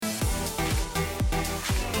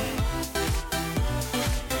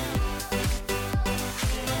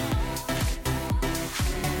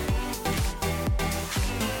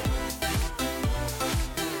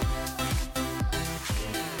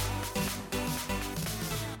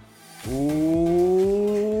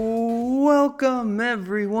Welcome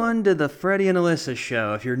everyone to the Freddie and Alyssa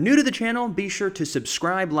Show. If you're new to the channel, be sure to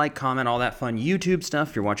subscribe, like, comment, all that fun YouTube stuff.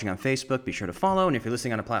 If you're watching on Facebook, be sure to follow. And if you're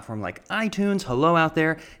listening on a platform like iTunes, hello out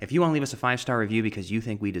there. If you want to leave us a 5-star review because you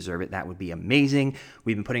think we deserve it, that would be amazing.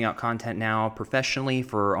 We've been putting out content now professionally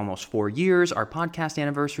for almost 4 years. Our podcast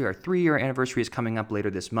anniversary, our 3-year anniversary is coming up later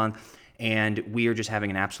this month. And we are just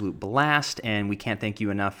having an absolute blast, and we can't thank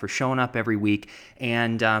you enough for showing up every week.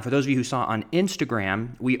 And for those of you who saw on Instagram,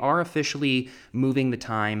 we are officially moving the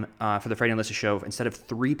time for the Freddie and Alyssa Show. Instead of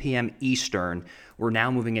 3 p.m. Eastern, we're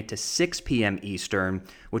now moving it to 6 p.m. Eastern,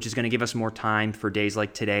 which is going to give us more time for days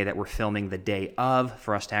like today that we're filming the day of,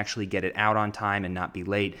 for us to actually get it out on time and not be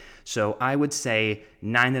late. So I would say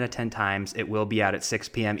 9 out of 10 times it will be out at 6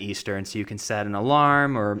 p.m. Eastern, so you can set an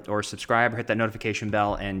alarm or subscribe or hit that notification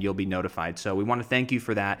bell and you'll be notified. So we want to thank you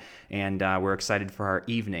for that, and we're excited for our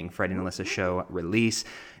evening Freddie and Alyssa Show release.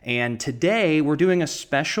 And today we're doing a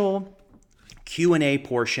special Q&A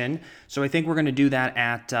portion. So I think we're going to do that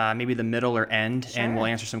at maybe the middle or end, sure. And we'll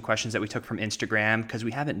answer some questions that we took from Instagram, because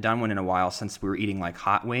we haven't done one in a while since we were eating like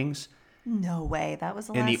hot wings. No way. That was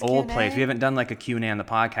the last in the old Q&A? place. We haven't done like a Q&A on the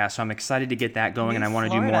podcast, so I'm excited to get that going, and I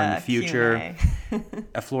want to do more in the future.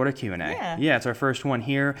 A Florida Q&A. Yeah, it's our first one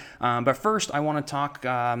here. But first, I want to talk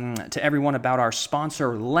to everyone about our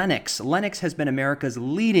sponsor, Lennox. Lennox has been America's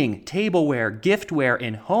leading tableware, giftware,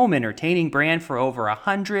 and home entertaining brand for over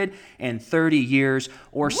 130 years,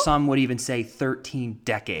 or some would even say 13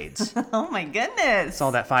 decades. Oh my goodness. It's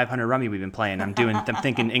all that 500 rummy we've been playing. I'm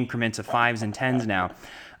thinking increments of 5s and 10s now.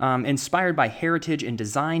 Inspired by heritage and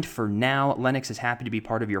designed for now, Lennox is happy to be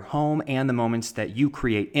part of your home and the moments that you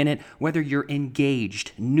create in it. Whether you're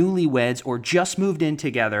engaged, newlyweds, or just moved in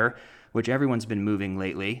together, which everyone's been moving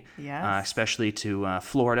lately, yes. Especially to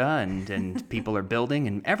Florida, and people are building,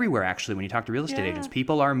 and everywhere actually when you talk to real estate agents,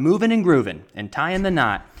 people are moving and grooving and tying the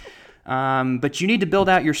knot. But you need to build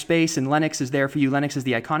out your space, and Lennox is there for you. Lennox is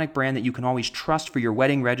the iconic brand that you can always trust for your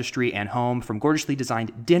wedding registry and home, from gorgeously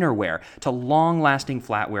designed dinnerware to long-lasting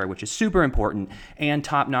flatware, which is super important, and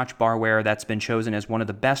top-notch barware that's been chosen as one of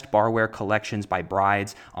the best barware collections by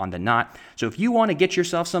Brides on the Knot. So if you want to get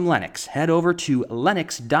yourself some Lennox, head over to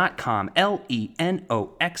lennox.com,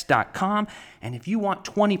 Lenox.com, and if you want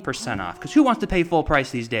 20% off, because who wants to pay full price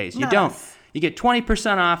these days? You don't. You get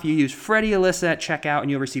 20% off. You use Freddie Alyssa at checkout,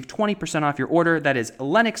 and you'll receive 20% off your order. That is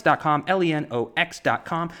Lennox.com,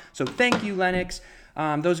 Lenox.com. So thank you, Lennox.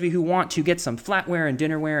 Those of you who want to get some flatware and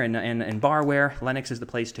dinnerware and barware, Lennox is the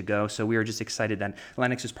place to go. So we are just excited that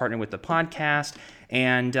Lennox is partnering with the podcast.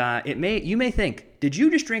 And you may think, did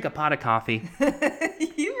you just drink a pot of coffee?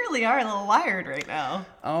 You really are a little wired right now.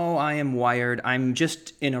 Oh, I am wired. I'm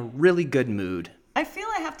just in a really good mood. I feel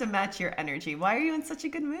I have to match your energy. Why are you in such a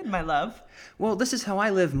good mood, my love? Well, this is how I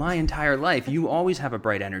live my entire life. You always have a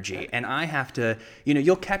bright energy, and I have to,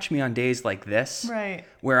 you'll catch me on days like this, right,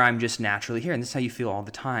 where I'm just naturally here, and this is how you feel all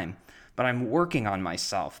the time. But I'm working on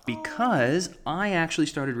myself because I actually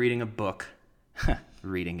started reading a book,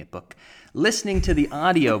 listening to the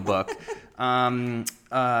audiobook, The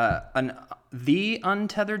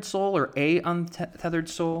Untethered Soul, or A Untethered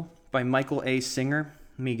Soul by Michael A. Singer.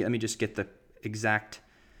 Let me just get the exact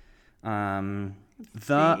Untethered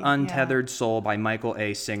Soul by Michael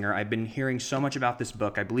A. Singer. I've been hearing so much about this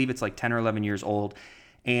book. I believe it's like 10 or 11 years old,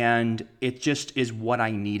 and it just is what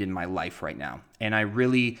I need in my life right now. And I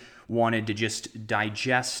really wanted to just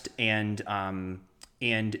digest and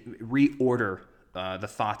reorder the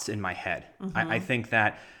thoughts in my head. I think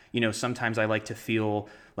that sometimes I like to feel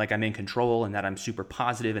like I'm in control, and that I'm super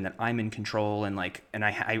positive, and that I'm in control, and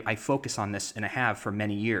I focus on this, and I have for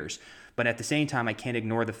many years. But at the same time, I can't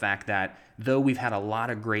ignore the fact that though we've had a lot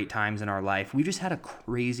of great times in our life, we just had a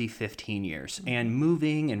crazy 15 years, and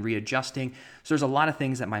moving and readjusting. So there's a lot of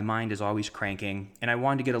things that my mind is always cranking, and I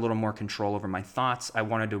wanted to get a little more control over my thoughts. I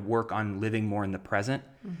wanted to work on living more in the present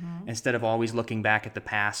instead of always looking back at the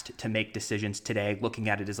past to make decisions today, looking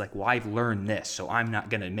at it as like, well, I've learned this, so I'm not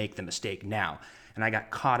going to make the mistake now. And I got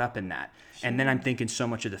caught up in that. Sure. And then I'm thinking so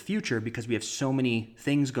much of the future because we have so many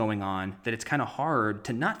things going on that it's kind of hard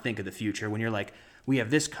to not think of the future when you're like, we have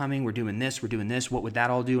this coming, we're doing this, what would that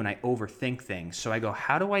all do? And I overthink things. So I go,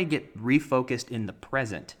 how do I get refocused in the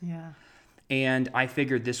present? Yeah. And I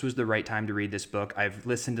figured this was the right time to read this book. I've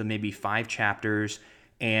listened to maybe 5 chapters,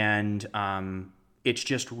 and it's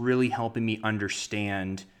just really helping me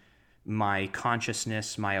understand my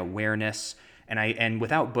consciousness, my awareness. And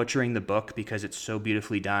without butchering the book, because it's so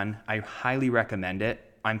beautifully done, I highly recommend it.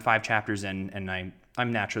 I'm 5 chapters in, and I'm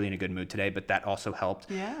naturally in a good mood today, but that also helped.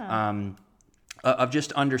 Yeah. of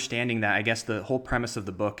just understanding that. I guess the whole premise of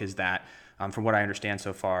the book is that, from what I understand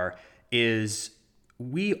so far, is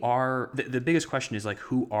we are, the biggest question is like,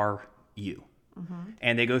 who are you?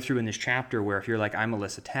 And they go through in this chapter where if you're like, I'm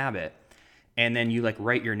Alyssa Tabit, and then you like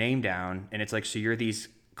write your name down, and it's like, so you're these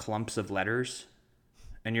clumps of letters,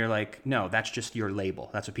 and you're like, no, that's just your label.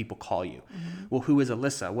 That's what people call you. Well, who is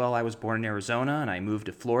Alyssa? Well, I was born in Arizona, and I moved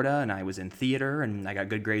to Florida, and I was in theater, and I got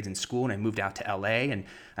good grades in school, and I moved out to LA, and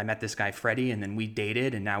I met this guy, Freddie, and then we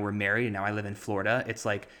dated, and now we're married, and now I live in Florida. It's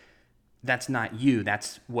like, that's not you.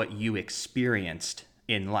 That's what you experienced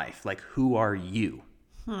in life. Like, who are you?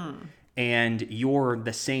 And you're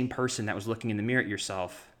the same person that was looking in the mirror at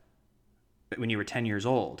yourself when you were 10 years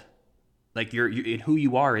old. Like, who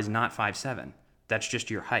you are is not 5'7". That's just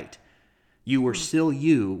your height. You were still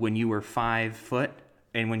you when you were 5 foot,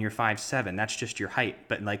 and when you're 5'7", that's just your height.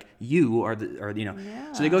 But like, you are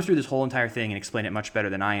Yeah. So they go through this whole entire thing and explain it much better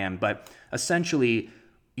than I am. But essentially,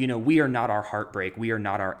 we are not our heartbreak. We are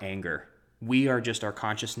not our anger. We are just our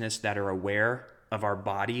consciousness that are aware of our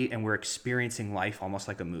body, and we're experiencing life almost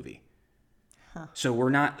like a movie. So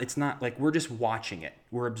it's not like we're just watching it.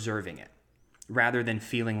 We're observing it, rather than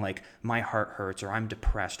feeling like my heart hurts or I'm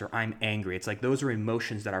depressed or I'm angry. It's like those are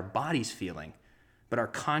emotions that our body's feeling, but our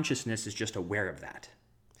consciousness is just aware of that.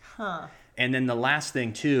 And then the last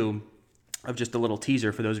thing too, of just a little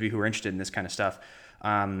teaser for those of you who are interested in this kind of stuff,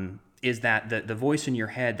 is that the voice in your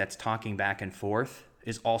head that's talking back and forth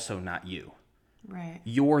is also not you. Right.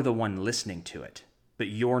 You're the one listening to it, but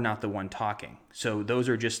you're not the one talking. So those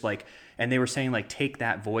are just like, and they were saying like, take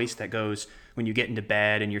that voice that goes when you get into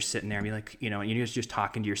bed and you're sitting there and be like, and you're just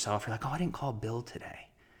talking to yourself. You're like, oh, I didn't call Bill today.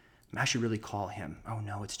 I should really call him. Oh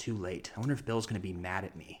no, it's too late. I wonder if Bill's going to be mad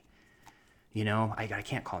at me. I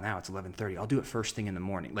can't call now. It's 11:30. I'll do it first thing in the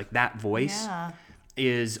morning. Like that voice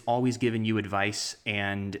is always giving you advice,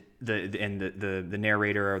 and the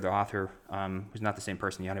narrator or the author, who's not the same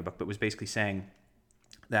person in the audiobook, but was basically saying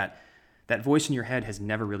that voice in your head has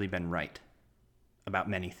never really been right about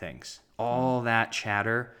many things. All that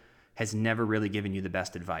chatter has never really given you the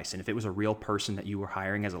best advice. And if it was a real person that you were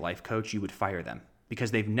hiring as a life coach, you would fire them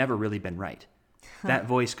because they've never really been right. That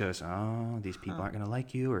voice goes, oh, these people aren't going to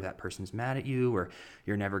like you, or that person's mad at you, or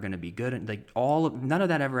you're never going to be good. And like none of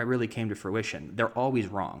that ever really came to fruition. They're always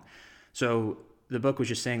wrong. So the book was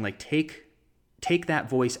just saying, like, take that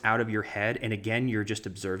voice out of your head, and again, you're just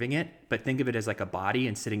observing it, but think of it as like a body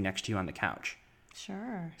and sitting next to you on the couch.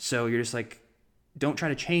 Sure. So you're just like, don't try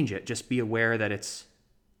to change it. Just be aware that it's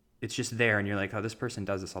just there, and you're like, oh, this person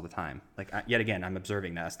does this all the time. Like, yet again, I'm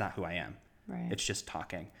observing that. It's not who I am. Right. It's just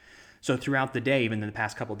talking. So throughout the day, even in the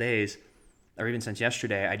past couple of days, or even since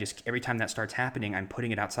yesterday, every time that starts happening, I'm putting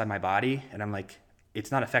it outside my body, and I'm like,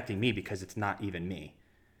 it's not affecting me because it's not even me.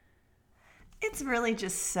 It's really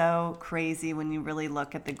just so crazy when you really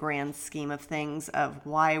look at the grand scheme of things, of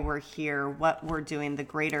why we're here, what we're doing, the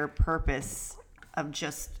greater purpose of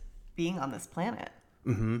just being on this planet.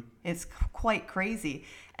 Mm-hmm. It's quite crazy.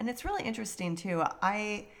 And it's really interesting too.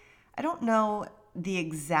 I don't know the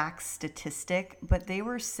exact statistic, but they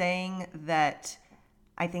were saying that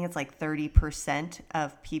I think it's like 30%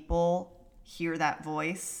 of people hear that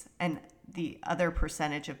voice, and the other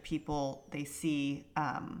percentage of people they see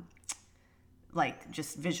like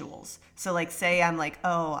just visuals. So like, say I'm like,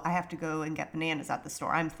 oh, I have to go and get bananas at the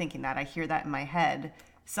store. I'm thinking that, I hear that in my head.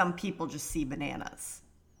 Some people just see bananas.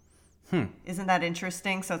 Isn't that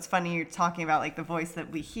interesting? So it's funny you're talking about like the voice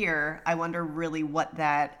that we hear. I wonder really what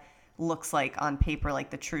that looks like on paper, like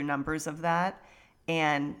the true numbers of that,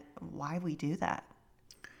 and why we do that.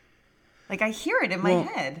 Like, I hear it in my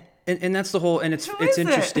head. And that's the whole, and it's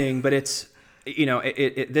interesting, but it's,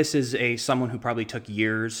 this is someone who probably took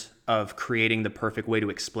years of creating the perfect way to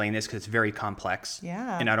explain this, because it's very complex.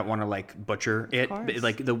 Yeah. And I don't want to like butcher it, but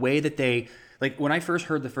like the way that they, like when I first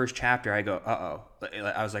heard the first chapter, I go, uh-oh.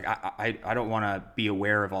 I was like, I don't want to be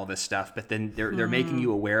aware of all this stuff, but then they're making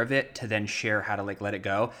you aware of it to then share how to like let it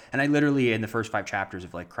go. And I literally in the first 5 chapters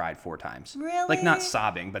have like cried 4 times. Really? Like not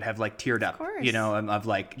sobbing, but have like teared up, of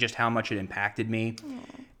like just how much it impacted me.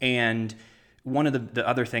 And one of the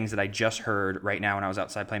other things that I just heard right now when I was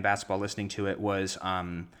outside playing basketball, listening to it, was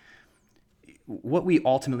what we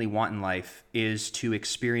ultimately want in life is to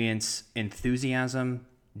experience enthusiasm,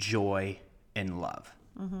 joy, and love.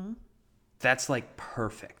 Mm-hmm. That's like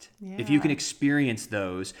perfect. Yeah. If you can experience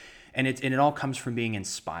those, and it all comes from being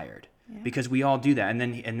inspired, because we all do that. And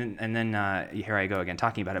then here I go again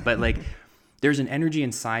talking about it. But like, there's an energy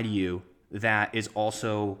inside of you that is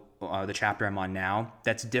also the chapter I'm on now,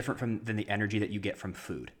 that's different than the energy that you get from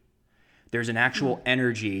food. There's an actual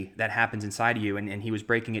energy that happens inside of you. And he was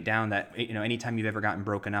breaking it down that, anytime you've ever gotten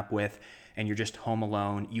broken up with and you're just home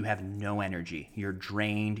alone, you have no energy. You're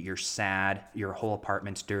drained, you're sad, your whole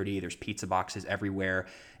apartment's dirty, there's pizza boxes everywhere,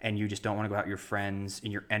 and you just don't want to go out with your friends,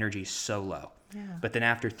 and your energy's so low. Yeah. But then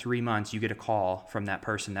after 3 months, you get a call from that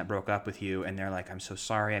person that broke up with you, and they're like, I'm so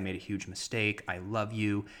sorry, I made a huge mistake, I love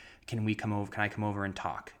you, can I come over and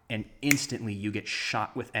talk? And instantly you get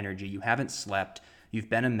shot with energy. You haven't slept, you've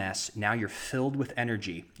been a mess, now you're filled with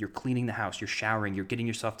energy, you're cleaning the house, you're showering, you're getting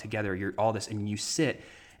yourself together, you're all this, and you sit.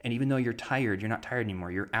 And even though you're tired, you're not tired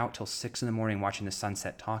anymore. You're out till 6 a.m. watching the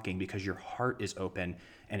sunset talking because your heart is open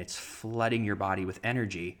and it's flooding your body with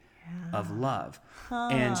energy of love.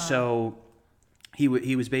 And so he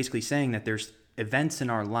was basically saying that there's events in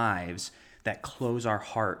our lives that close our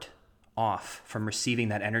heart off from receiving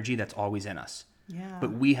that energy that's always in us. Yeah.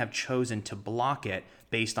 But we have chosen to block it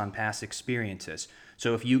based on past experiences.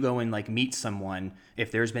 So if you go and meet someone,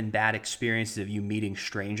 if there's been bad experiences of you meeting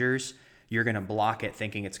strangers, you're going to block it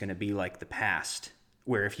thinking it's going to be like the past,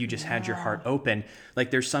 where if you just had your heart open,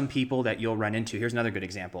 there's some people that you'll run into. Here's another good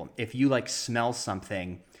example. If you smell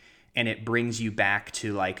something and it brings you back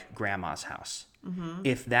to grandma's house,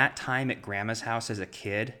 if that time at grandma's house as a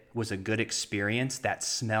kid was a good experience, that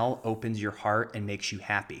smell opens your heart and makes you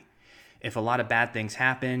happy. If a lot of bad things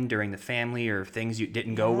happen during the family or things you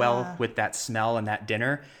didn't go well with that smell and that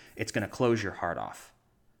dinner, it's going to close your heart off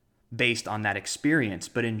based on that experience.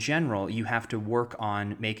 But in general, you have to work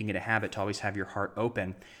on making it a habit to always have your heart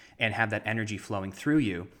open and have that energy flowing through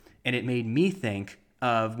you. And it made me think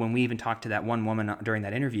of when we even talked to that one woman during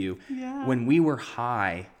that interview, when we were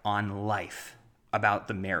high on life about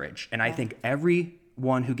the marriage. And I think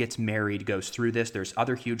everyone who gets married goes through this. There's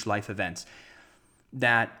other huge life events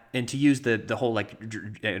that, and to use the whole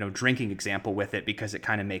drinking example with it because it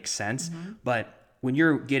kind of makes sense, but when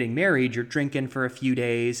you're getting married, you're drinking for a few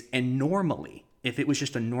days, and normally, if it was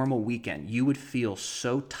just a normal weekend, you would feel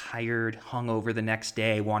so tired, hungover the next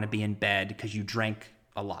day, want to be in bed because you drank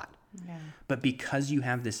a lot. Yeah. But because you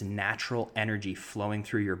have this natural energy flowing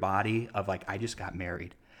through your body of I just got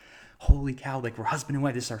married. Holy cow, we're husband and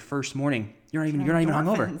wife, this is our first morning. You're not even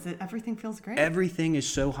hungover. Everything feels great. Everything is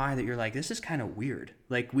so high that you're this is kind of weird.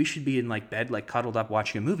 We should be in bed, cuddled up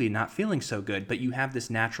watching a movie, not feeling so good, but you have this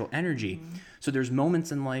natural energy. So there's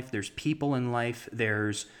moments in life, there's people in life,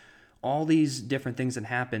 there's all these different things that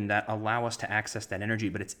happen that allow us to access that energy,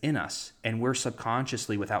 but it's in us. And we're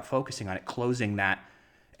subconsciously, without focusing on it, closing that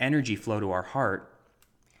energy flow to our heart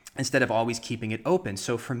instead of always keeping it open.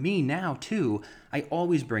 So for me now too, I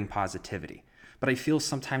always bring positivity, but I feel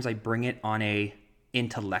sometimes I bring it on a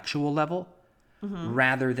intellectual level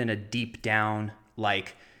rather than a deep down,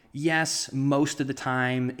 yes, most of the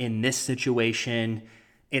time in this situation,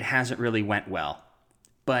 it hasn't really went well,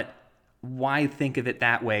 but why think of it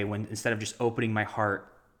that way when instead of just opening my heart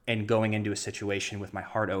and going into a situation with my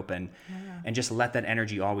heart open and just let that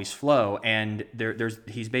energy always flow. And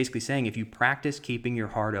he's basically saying, if you practice keeping your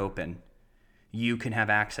heart open, you can have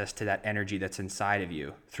access to that energy that's inside of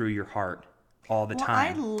you through your heart all the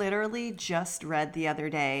time. I literally just read the other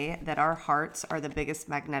day that our hearts are the biggest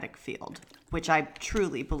magnetic field, which I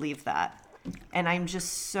truly believe that. And I'm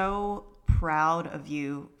just so proud of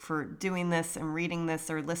you for doing this and reading this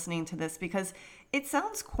or listening to this, because it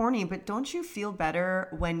sounds corny, but don't you feel better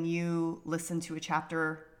when you listen to a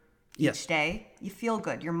chapter each day? You feel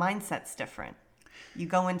good. Your mindset's different. You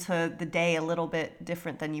go into the day a little bit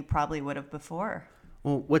different than you probably would have before.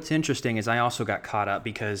 Well, what's interesting is I also got caught up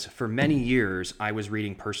because for many years I was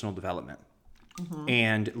reading personal development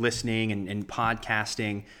and listening and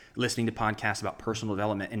podcasting, listening to podcasts about personal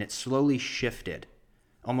development. And it slowly shifted,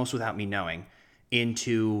 almost without me knowing,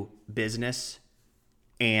 into business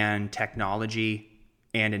and technology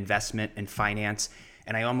and investment and finance.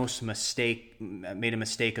 And I almost made a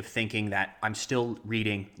mistake of thinking that I'm still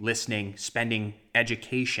reading, listening, spending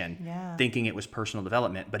education, thinking it was personal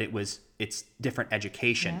development, but it's different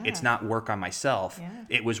education. Yeah. It's not work on myself. Yeah.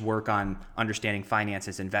 It was work on understanding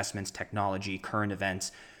finances, investments, technology, current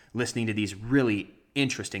events, listening to these really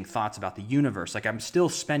interesting thoughts about the universe. I'm still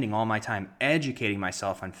spending all my time educating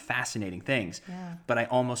myself on fascinating things, but I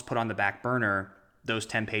almost put on the back burner those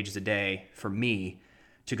 10 pages a day for me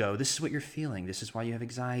to go, this is what you're feeling. This is why you have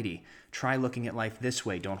anxiety. Try looking at life this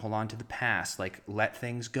way. Don't hold on to the past. Let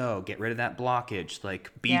things go. Get rid of that blockage.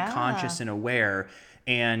 Be conscious and aware.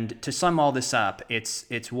 And to sum all this up,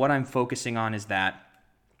 it's what I'm focusing on is that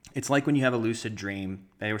it's like when you have a lucid dream.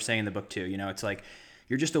 They were saying in the book too, it's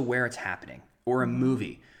you're just aware it's happening. Or a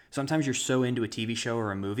movie. Sometimes you're so into a TV show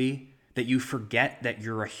or a movie that you forget that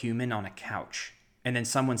you're a human on a couch. And then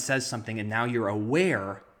someone says something and now you're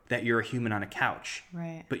aware that you're a human on a couch.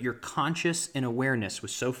 Right. But your conscious and awareness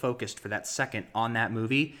was so focused for that second on that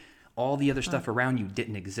movie, all the other stuff around you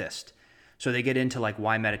didn't exist. So they get into like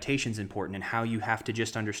why meditation's important and how you have to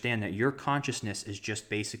just understand that your consciousness is just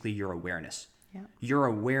basically your awareness. Yeah. Your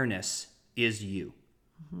awareness is you.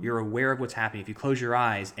 You're aware of what's happening. If you close your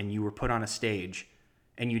eyes and you were put on a stage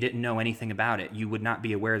and you didn't know anything about it, you would not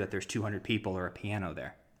be aware that there's 200 people or a piano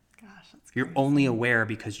there. Gosh, that's You're crazy. only aware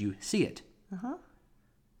because you see it.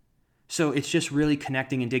 So it's just really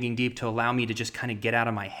connecting and digging deep to allow me to just kind of get out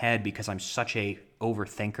of my head because I'm such a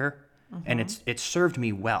overthinker. And it's served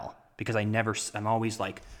me well because I'm always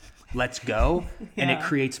like, let's go. And it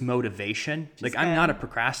creates motivation. Like I'm not a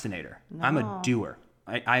procrastinator. No. I'm a doer.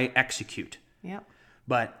 I execute. Yep.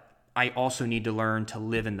 But I also need to learn to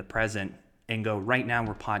live in the present and go, right now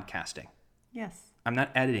we're podcasting. Yes. I'm not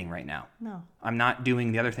editing right now. No. I'm not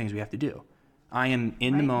doing the other things we have to do. I am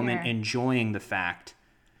in the moment enjoying the fact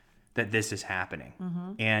that this is happening.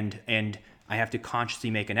 And I have to consciously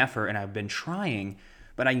make an effort, and I've been trying,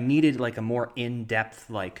 but I needed like a more in-depth,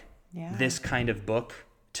 like this kind of book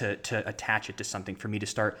to attach it to something for me to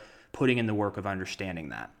start putting in the work of understanding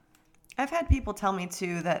that. I've had people tell me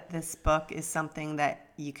too that this book is something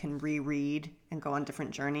that you can reread and go on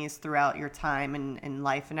different journeys throughout your time and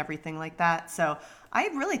life and everything like that. So I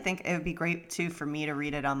really think it would be great too for me to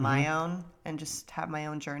read it on my own and just have my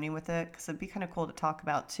own journey with it, because it'd be kind of cool to talk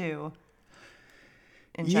about too.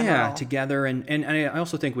 In general. Yeah, together. And I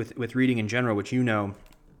also think with reading in general, which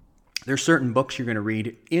there's certain books you're going to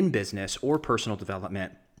read in business or personal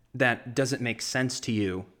development that doesn't make sense to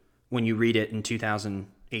you when you read it in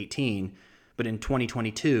 2018, but in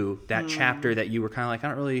 2022, that chapter that you were kind of like, I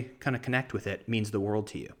don't really kind of connect with it, means the world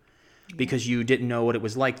to you because you didn't know what it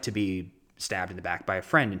was like to be stabbed in the back by a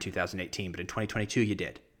friend in 2018, but in 2022 you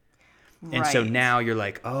did. And so now you're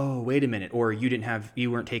like, oh, wait a minute, or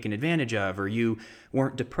you weren't taken advantage of, or you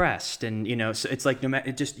weren't depressed. And, so it's like, no matter,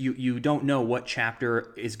 it just, you don't know what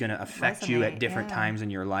chapter is going to affect you at different times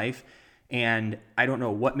in your life. And I don't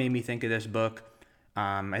know what made me think of this book.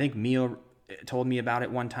 I think Mia told me about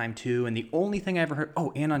it one time too. And the only thing I ever heard,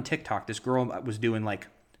 and on TikTok, this girl was doing like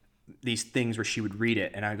these things where she would read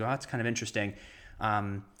it. And I go, oh, that's kind of interesting.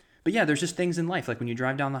 But yeah, there's just things in life. Like when you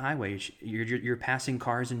drive down the highway, you're passing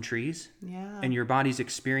cars and trees. Yeah. And your body's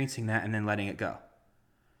experiencing that and then letting it go.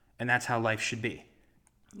 And that's how life should be.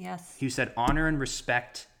 Yes. You said honor and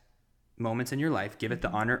respect moments in your life. Give it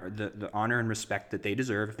the honor and respect that they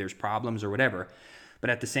deserve if there's problems or whatever.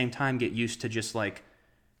 But at the same time, get used to just like,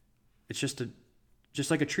 it's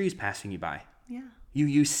just like a tree's passing you by. Yeah.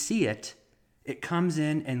 You see it, it comes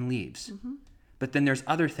in and leaves. But then there's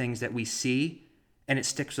other things that we see and it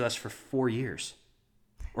sticks with us for 4 years.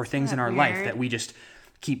 Or things in our life that we just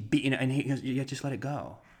keep beating, and he goes, you just let it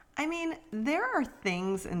go. I mean, there are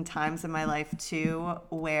things and times in my life too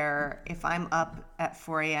where if I'm up at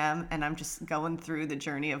 4 a.m. and I'm just going through the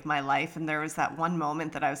journey of my life, and there was that one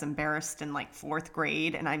moment that I was embarrassed in like 4th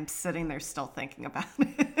grade, and I'm sitting there still thinking about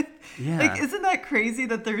it. Yeah. Like, isn't that crazy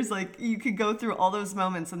that there's like, you could go through all those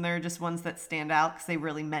moments and there are just ones that stand out because they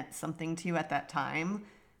really meant something to you at that time.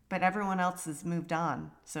 But everyone else has moved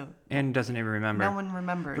on. And doesn't even remember. No one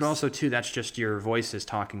remembers. But also, too, that's just your voices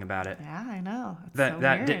talking about it. Yeah, I know. It's that so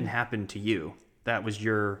that weird. didn't happen to you. That was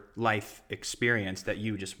your life experience that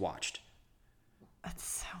you just watched. That's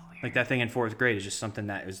so weird. Like that thing in 4th grade is just something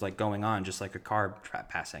that is like going on, just like a car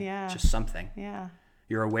passing. Yeah. It's just something. Yeah.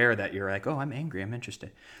 You're aware that you're like, oh, I'm angry. I'm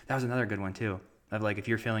interested. That was another good one, too. Of like, if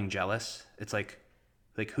you're feeling jealous, it's like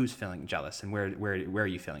who's feeling jealous and where are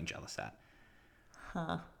you feeling jealous at?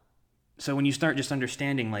 Huh. So when you start just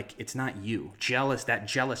understanding, like, it's not you. That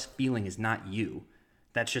jealous feeling is not you.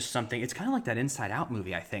 That's just something. It's kind of like that Inside Out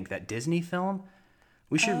movie, I think, that Disney film.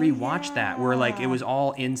 We should rewatch that, where like it was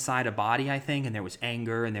all inside a body, I think, and there was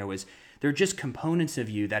anger, and they're just components of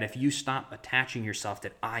you that if you stop attaching yourself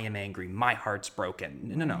that I am angry, my heart's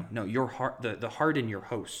broken. No. Your heart, the heart in your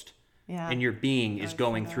host and your being is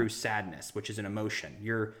going through sadness, which is an emotion.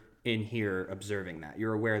 You're in here observing that.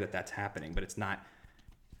 You're aware that that's happening, but it's not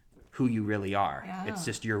who you really are. Yeah. It's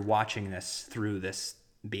just you're watching this through this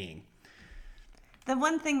being. The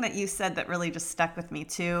one thing that you said that really just stuck with me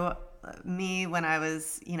too, me when I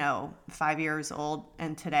was, 5 years old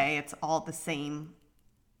and today, it's all the same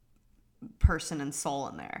person and soul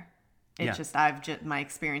in there. It's just, my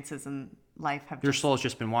experiences in life have Your soul's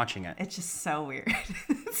just been watching it. It's just so weird.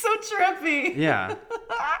 It's so trippy. Yeah.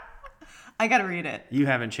 I got to read it. You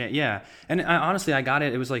haven't changed. Yeah. And honestly, I got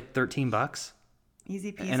it. It was like $13.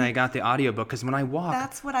 Easy peasy. And I got the audiobook because when I walk.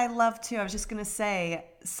 That's what I love too. I was just going to say,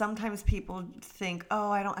 sometimes people think,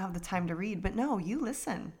 oh, I don't have the time to read. But no, you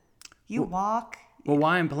listen. You walk, Well,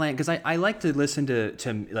 why I'm playing, because I like to listen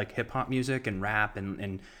to like hip hop music and rap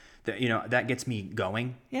and that gets me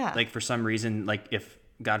going. Yeah. Like for some reason, like if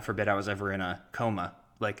God forbid I was ever in a coma,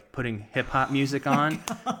 like putting hip hop music on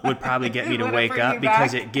would probably get me to Would it wake bring up you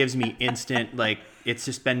because back? it gives me instant, like it's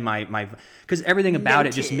just been my because everything about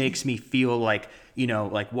it just Noted. makes me feel like,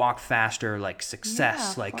 like walk faster, like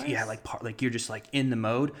success, of like course. like you're just like in the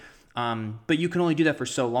mode. But you can only do that for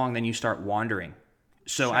so long, then you start wandering.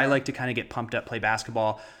 So I Sure. like to kind of get pumped up, play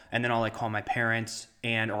basketball, and then I'll like call my parents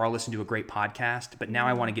or I'll listen to a great podcast. But now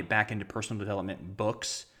I want to get back into personal development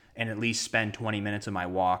books and at least spend 20 minutes of my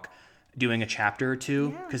walk doing a chapter or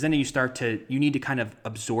two. Yeah. Because then you need to kind of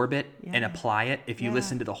absorb it and Yeah. apply it. If you Yeah.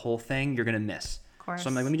 listen to the whole thing, you're going to miss. Course. So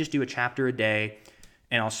I'm like, let me just do a chapter a day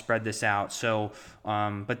and I'll spread this out. So,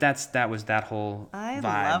 but that was that whole I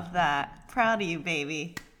vibe. love that. Proud of you,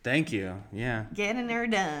 baby. Thank you. Yeah. Getting her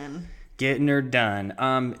done. Getting her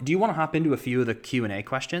done. Do you want to hop into a few of the Q&A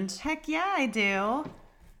questions? Heck yeah, I do.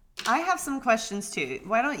 I have some questions too.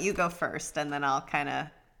 Why don't you go first and then I'll kind of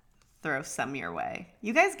throw some your way.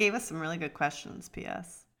 You guys gave us some really good questions,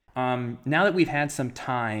 P.S. Now that we've had some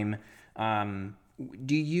time, what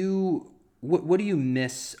do you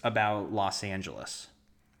miss about Los Angeles?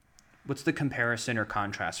 What's the comparison or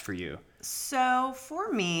contrast for you? So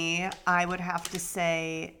for me, I would have to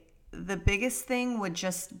say the biggest thing would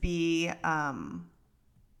just be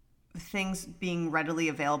things being readily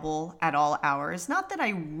available at all hours. Not that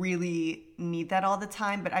I really need that all the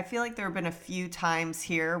time, but I feel like there have been a few times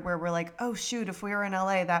here where we're like, oh shoot, if we were in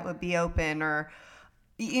LA, that would be open, or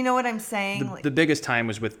you know what I'm saying? The biggest time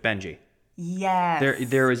was with Benji. Yes.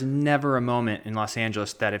 There was never a moment in Los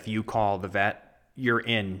Angeles that if you call the vet, you're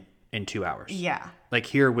in 2 hours. Yeah. Like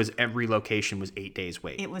here was every location was 8 days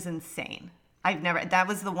wait. It was insane. That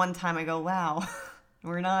was the one time I go, wow,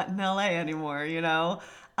 we're not in LA anymore, you know?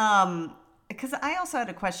 Because I also had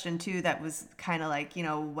a question too that was kind of like,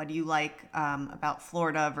 what do you like about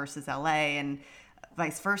Florida versus LA and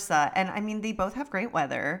vice versa? And I mean, they both have great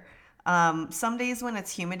weather. Some days when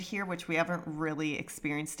it's humid here, which we haven't really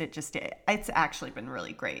experienced it just yet, it's actually been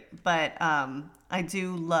really great. But I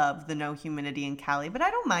do love the no humidity in Cali, but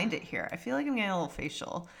I don't mind it here. I feel like I'm getting a little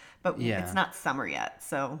facial, but Yeah. it's not summer yet,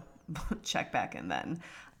 so check back in then.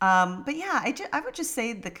 But yeah, I would just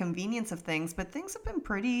say the convenience of things, but things have been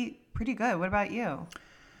pretty good. What about you?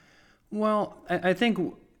 Well, I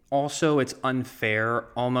think also it's unfair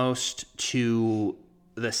almost to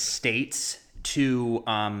the states to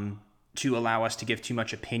allow us to give too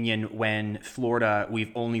much opinion when Florida,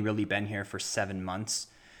 we've only really been here for 7 months.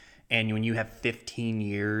 And when you have 15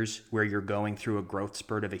 years where you're going through a growth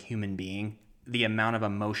spurt of a human being, the amount of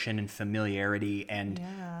emotion and familiarity and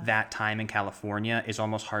that time in California is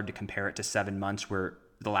almost hard to compare it to 7 months where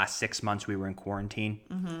the last 6 months we were in quarantine.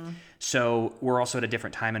 Mm-hmm. So we're also at a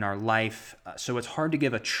different time in our life. So it's hard to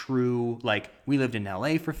give a true, like, we lived in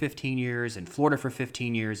LA for 15 years and Florida for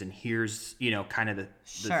 15 years and here's, kind of the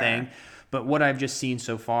Sure. thing. But what I've just seen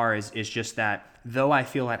so far is just that though I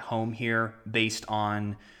feel at home here based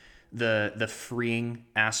on the freeing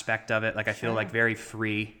aspect of it, like I feel like very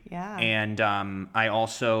free. Yeah. And I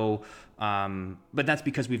also, but that's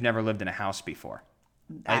because we've never lived in a house before.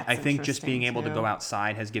 I think just being able to go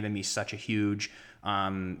outside has given me such a huge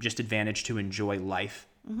just advantage to enjoy life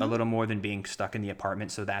a little more than being stuck in the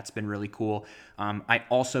apartment. So that's been really cool. I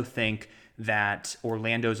also think that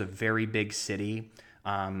Orlando's a very big city.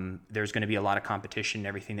 There's going to be a lot of competition in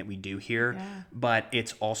everything that we do here, but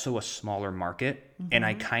it's also a smaller market. And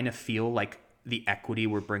I kind of feel like the equity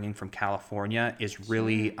we're bringing from California is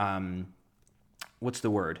really,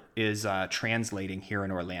 translating here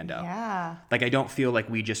in Orlando. Yeah. Like, I don't feel like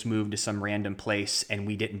we just moved to some random place and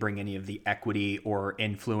we didn't bring any of the equity or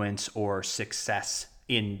influence or success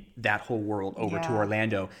in that whole world over to Yeah.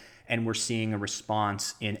 Orlando. And we're seeing a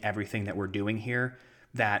response in everything that we're doing here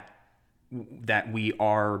that we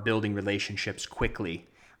are building relationships quickly.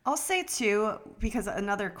 I'll say too, because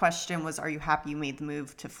another question was, are you happy you made the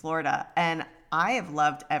move to Florida? And I have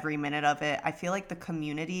loved every minute of it. I feel like the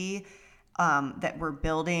community that we're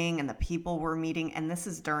building and the people we're meeting, and this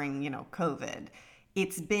is during, COVID,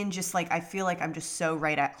 it's been just like, I feel like I'm just so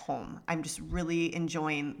right at home. I'm just really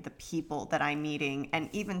enjoying the people that I'm meeting. And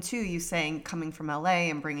even too, you saying coming from LA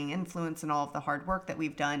and bringing influence and all of the hard work that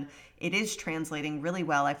we've done, it is translating really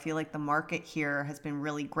well. I feel like the market here has been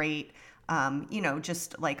really great.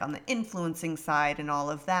 Just like on the influencing side and all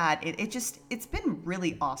of that, it's been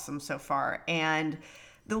really awesome so far. And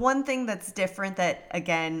the one thing that's different that,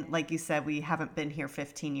 again, like you said, we haven't been here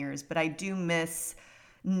 15 years, but I do miss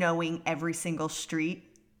knowing every single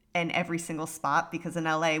street in every single spot, because in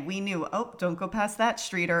LA we knew, oh, don't go past that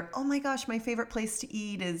street, or oh my gosh, my favorite place to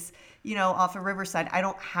eat is, off of Riverside. I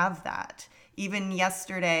don't have that. Even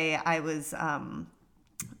yesterday I was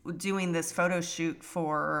doing this photo shoot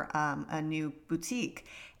for a new boutique,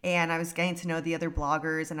 and I was getting to know the other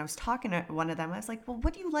bloggers, and I was talking to one of them. I was like, well,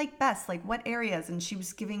 what do you like best? Like, what areas? And she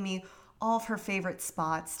was giving me all of her favorite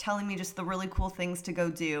spots, telling me just the really cool things to go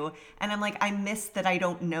do. And I'm like, I miss that I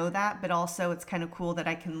don't know that, but also it's kind of cool that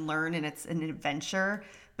I can learn and it's an adventure.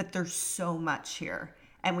 But there's so much here,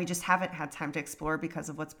 and we just haven't had time to explore because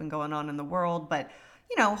of what's been going on in the world. But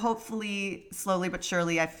hopefully, slowly but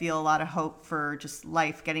surely, I feel a lot of hope for just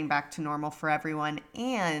life getting back to normal for everyone.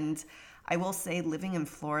 And I will say, living in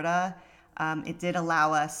Florida, it did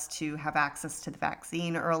allow us to have access to the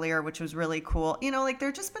vaccine earlier, which was really cool.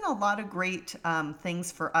 There's just been a lot of great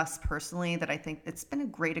things for us personally that I think it's been a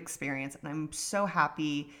great experience. And I'm so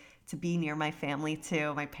happy to be near my family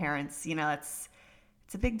too, my parents.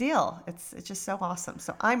 It's a big deal. It's just so awesome.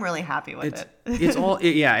 So I'm really happy with it. It's all,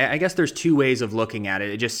 yeah, I guess there's two ways of looking at it.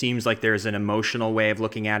 It just seems like there's an emotional way of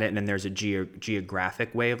looking at it, and then there's a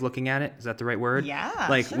geographic way of looking at it. Is that the right word? Yeah.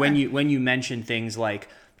 Like sure. when you mention things like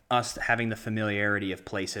us having the familiarity of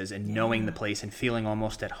places and knowing the place and feeling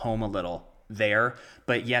almost at home a little there,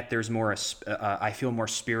 but yet there's more, I feel more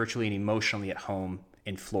spiritually and emotionally at home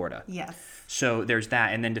in Florida. Yes. So there's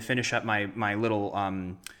that. And then to finish up my little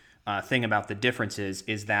thing about the differences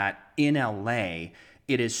is that in LA,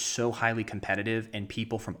 it is so highly competitive and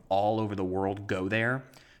people from all over the world go there.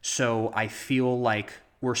 So I feel like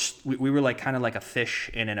we were like kind of like a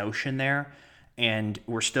fish in an ocean there, and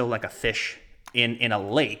we're still like a fish in a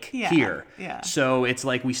lake here. Yeah. So it's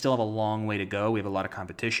like we still have a long way to go. We have a lot of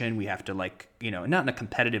competition. We have to not in a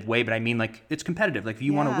competitive way, but I mean like it's competitive. Like if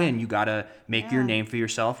you want to win, you got to make your name for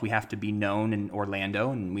yourself. We have to be known in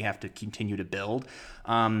Orlando, and we have to continue to build.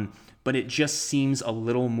 But it just seems a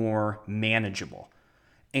little more manageable.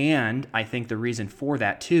 And I think the reason for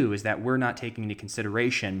that too is that we're not taking into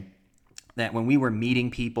consideration that when we were meeting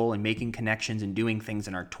people and making connections and doing things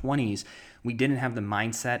in our 20s, we didn't have the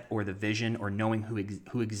mindset or the vision or knowing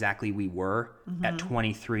who exactly we were at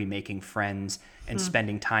 23, making friends and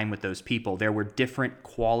spending time with those people. There were different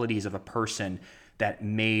qualities of a person that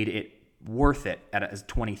made it worth it as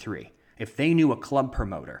 23. If they knew a club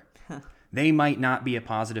promoter, they might not be a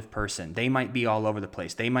positive person. They might be all over the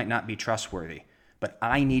place. They might not be trustworthy. But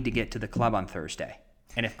I need to get to the club on Thursday.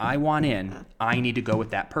 And if I want in, I need to go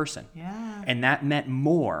with that person. Yeah. And that meant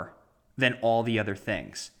more than all the other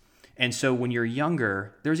things. And so when you're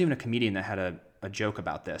younger, there's even a comedian that had a joke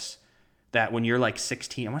about this, that when you're like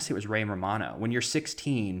 16, I want to say it was Ray Romano, when you're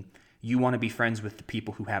 16, you want to be friends with the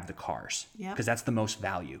people who have the cars, because that's the most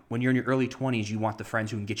value. When you're in your early 20s, you want the friends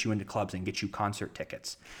who can get you into clubs and get you concert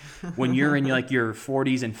tickets. When you're in like your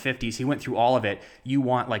 40s and 50s, he went through all of it. You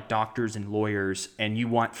want like doctors and lawyers, and you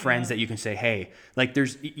want friends that you can say, hey, like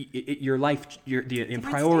there's your life, your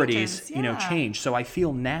priorities, stages, change. So I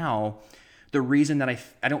feel now the reason that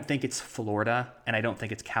I don't think it's Florida and I don't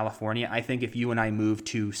think it's California. I think if you and I moved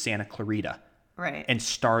to Santa Clarita and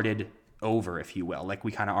started over, if you will, like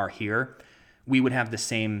we kind of are here, we would have the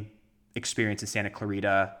same experience in Santa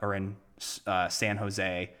Clarita or in San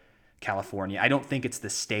Jose, California. I don't think it's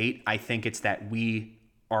the state. I think it's that we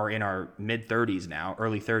are in our mid 30s now,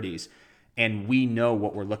 early 30s, and we know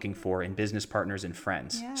what we're looking for in business partners and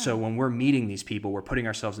friends. Yeah. So when we're meeting these people, we're putting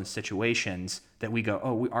ourselves in situations that we go,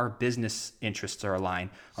 oh, our business interests are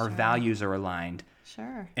aligned, our values are aligned.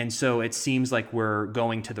 Sure. And so it seems like we're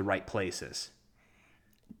going to the right places.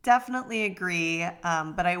 Definitely agree.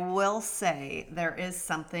 But I will say there is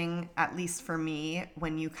something, at least for me,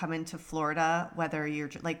 when you come into Florida, whether you're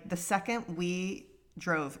like the second we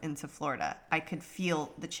drove into Florida, I could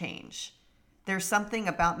feel the change. There's something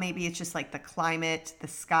about, maybe it's just like the climate, the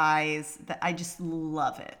skies, that I just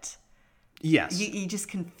love it. Yes. You just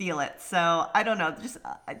can feel it. So I don't know.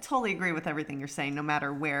 I totally agree with everything you're saying. No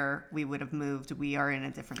matter where we would have moved, we are in a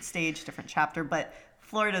different stage, different chapter. But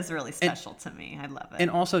Florida's really special to me. I love it.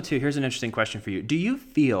 And also, too, here's an interesting question for you. Do you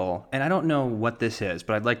feel, and I don't know what this is,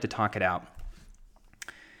 but I'd like to talk it out.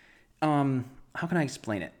 How can I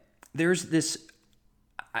explain it? There's this,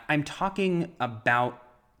 I'm talking about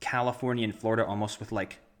California and Florida almost with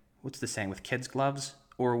like, what's the saying, with kids' gloves?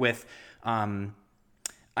 Or with,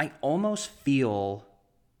 I almost feel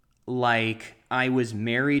like I was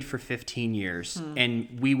married for 15 years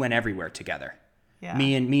and we went everywhere together. Yeah.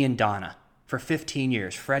 Me and Donna. For 15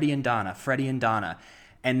 years, Freddie and Donna.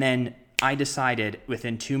 And then I decided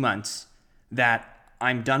within 2 months that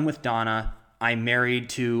I'm done with Donna. I'm married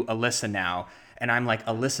to Alyssa now. and I'm like,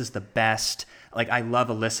 Alyssa's the best. Like, I love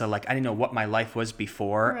Alyssa. Like, I didn't know what my life was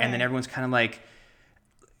before. Right. And then everyone's kind of like,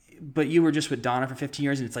 but you were just with Donna for 15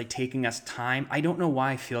 years and it's like taking us time. I don't know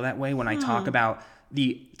why I feel that way when I talk about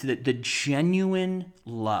the genuine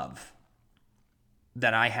love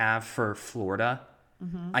that I have for Florida.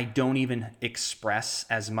 I don't even express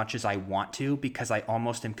as much as I want to because I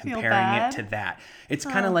almost am comparing it to that. It's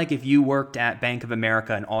kind of like if you worked at Bank of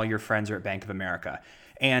America and all your friends are at Bank of America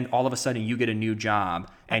and all of a sudden you get a new job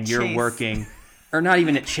and you're Chase. working, or not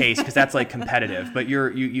even at Chase because that's like competitive, but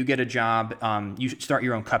you get a job, you start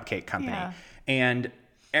your own cupcake company. Yeah. And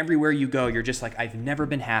everywhere you go, you're just like, I've never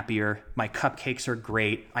been happier. My cupcakes are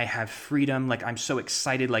great. I have freedom. Like, I'm so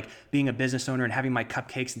excited, like being a business owner and having my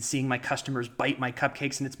cupcakes and seeing my customers bite my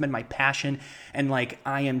cupcakes. And it's been my passion. And like,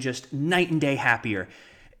 I am just night and day happier.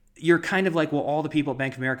 You're kind of like, well, all the people at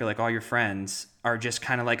Bank of America, like all your friends are just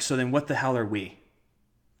kind of like, so then what the hell are we?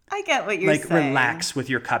 I get what you're like, saying. relax with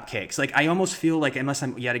your cupcakes. Like, I almost feel like, unless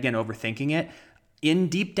I'm yet again overthinking it, in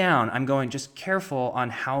deep down, I'm going, just careful on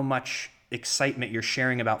how much excitement you're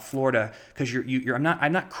sharing about Florida, because I'm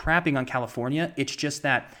not crapping on California. It's just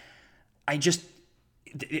that I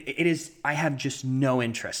have just no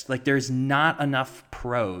interest. Like, there's not enough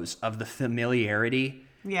pros of the familiarity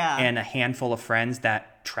and a handful of friends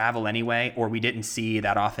that travel anyway, or we didn't see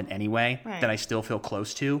that often anyway, that I still feel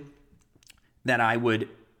close to, that I would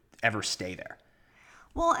ever stay there.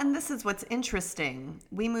 Well, and this is what's interesting.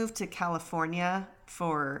 We moved to California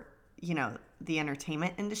for, the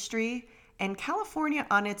entertainment industry. And California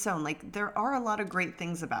on its own, like, there are a lot of great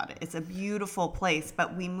things about it. It's a beautiful place,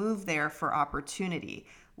 but we moved there for opportunity.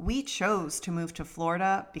 We chose to move to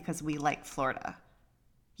Florida because we like Florida.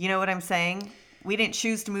 You know what I'm saying? We didn't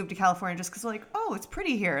choose to move to California just because we're like, oh, it's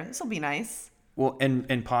pretty here. This will be nice. Well,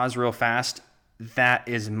 and pause real fast. That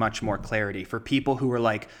is much more clarity for people who are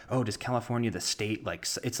like, oh, does California, the state, like,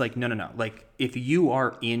 it's like, no. Like, if you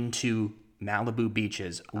are into Malibu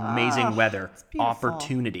beaches, amazing weather,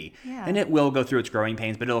 opportunity, then it will go through its growing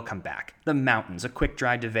pains, but it'll come back. The mountains, a quick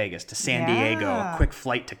drive to Vegas, to San Diego, a quick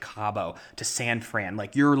flight to Cabo, to San Fran.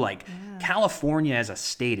 Like, you're like, California as a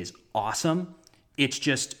state is awesome. It's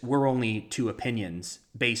just, we're only two opinions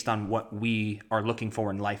based on what we are looking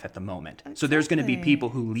for in life at the moment. Exactly. So there's going to be people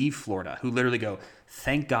who leave Florida who literally go,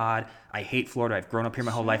 thank God, I hate Florida. I've grown up here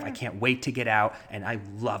my whole life. I can't wait to get out. And I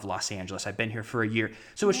love Los Angeles. I've been here for a year.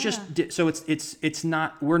 So it's just, so it's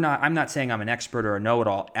not, I'm not saying I'm an expert or a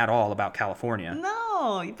know-it-all at all about California.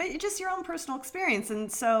 No, but it's just your own personal experience.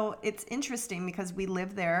 And so it's interesting because we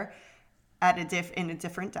live there in a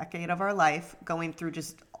different decade of our life, going through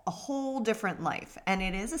just a whole different life. And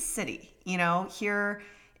it is a city, here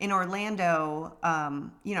in Orlando,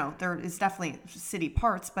 there is definitely city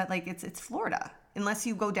parts, but like it's Florida, unless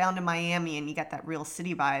you go down to Miami and you get that real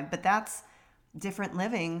city vibe, but that's different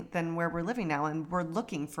living than where we're living now. And we're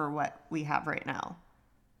looking for what we have right now.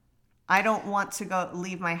 I don't want to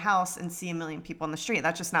leave my house and see a million people on the street.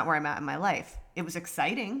 That's just not where I'm at in my life. It was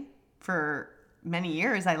exciting for many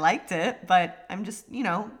years. I liked it, but I'm just,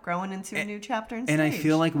 growing into a new chapter and stage. And I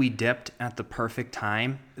feel like we dipped at the perfect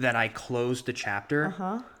time that I closed the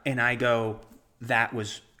chapter and I go, that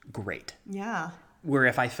was great. Yeah. Where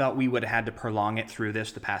if I felt we would have had to prolong it through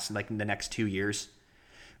the next 2 years,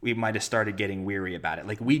 we might have started getting weary about it.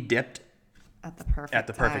 Like, we dipped at the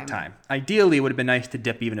perfect time. Ideally, it would have been nice to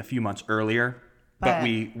dip even a few months earlier, but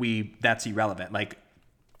we that's irrelevant. Like,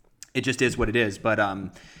 it just is what it is. But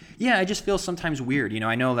I just feel sometimes weird.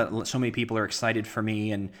 I know that so many people are excited for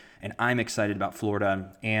me, and I'm excited about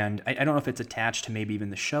Florida. And I don't know if it's attached to maybe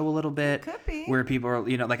even the show a little bit. It could be. Where people are,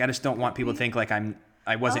 like, I just don't want people to think like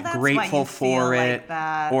I wasn't grateful for it.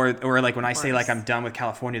 Like or like when I say like I'm done with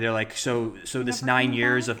California, they're like, so this 9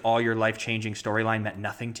 years of all your life-changing storyline meant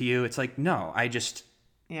nothing to you. It's like, no,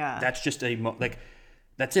 that's just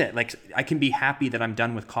that's it. Like, I can be happy that I'm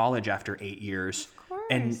done with college after 8 years.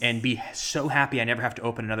 And be so happy I never have to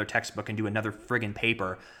open another textbook and do another friggin'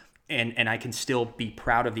 paper. And I can still be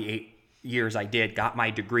proud of the 8 years I got my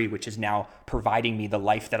degree, which is now providing me the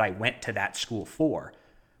life that I went to that school for.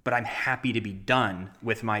 But I'm happy to be done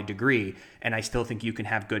with my degree, and I still think you can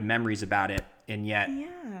have good memories about it. And yet,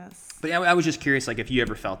 but I was just curious, like, if you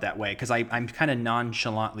ever felt that way, because I'm kind of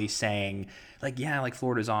nonchalantly saying, like, yeah, like,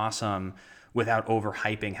 Florida's awesome, without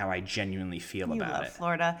overhyping how I genuinely feel about it. You love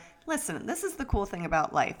Florida. Listen, this is the cool thing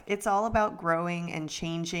about life. It's all about growing and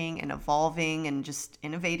changing and evolving and just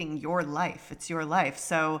innovating your life. It's your life.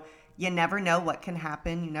 So you never know what can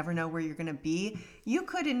happen. You never know where you're going to be. You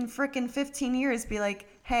could in frickin' 15 years be like,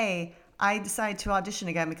 hey, I decide to audition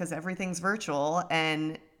again because everything's virtual,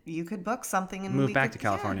 and you could book something and move back to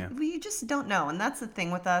California. We just don't know. And that's the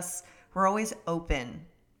thing with us. we're always open.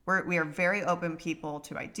 We are very open people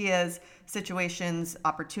to ideas, situations,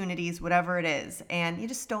 opportunities, whatever it is. And you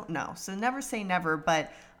just don't know. So never say never.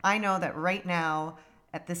 But I know that right now,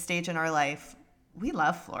 at this stage in our life, we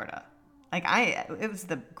love Florida. Like it was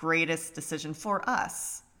the greatest decision for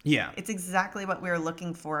us. Yeah. It's exactly what we were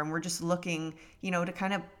looking for. And we're just looking, to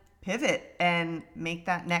kind of pivot and make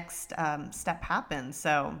that next step happen.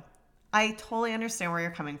 So I totally understand where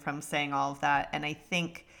you're coming from saying all of that. And I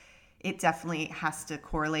think it definitely has to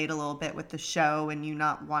correlate a little bit with the show and you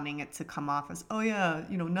not wanting it to come off as,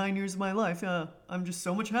 9 years of my life. Yeah, I'm just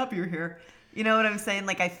so much happier here. You know what I'm saying?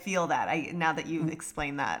 Like, I feel that. Now that you've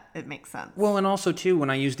explained that, it makes sense. Well, and also, too, when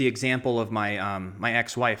I use the example of my my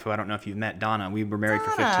ex-wife, who I don't know if you've met, Donna, we were married for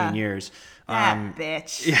 15 years. That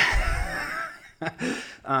bitch. Yeah.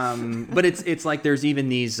 But it's like there's even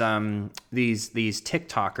these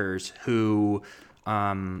TikTokers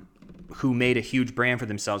who made a huge brand for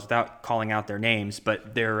themselves without calling out their names,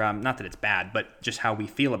 but they're not that it's bad, but just how we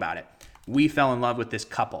feel about it. We fell in love with this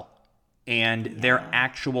couple and their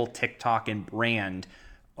actual TikTok and brand.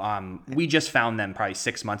 We just found them probably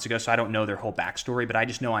 6 months ago, so I don't know their whole backstory, but I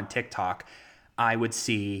just know on TikTok, I would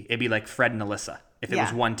see, it'd be like Fred and Alyssa. If it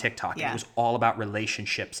was one TikTok, and it was all about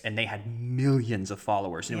relationships, and they had millions of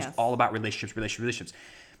followers, and it was all about relationships.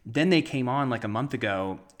 Then they came on like a month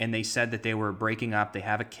ago, and they said that they were breaking up. They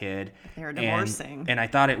have a kid. They were divorcing. And I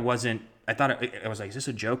thought it wasn't. I was like, is this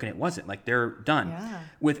a joke? And it wasn't. Like, they're done. Yeah.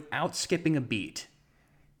 Without skipping a beat,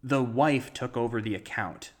 the wife took over the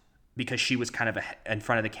account because she was kind of in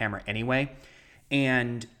front of the camera anyway,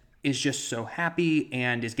 and is just so happy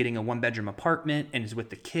and is getting a 1-bedroom apartment and is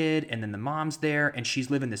with the kid, and then the mom's there and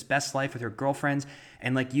she's living this best life with her girlfriends.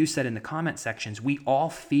 And like you said in the comment sections, we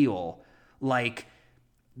all feel like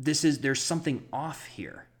there's something off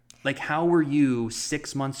here. Like, how were you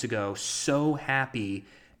 6 months ago so happy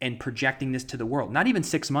and projecting this to the world? Not even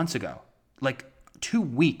 6 months ago, like 2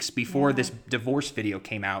 weeks before this divorce video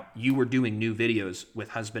came out, you were doing new videos with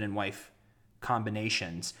husband and wife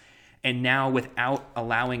combinations. And now, without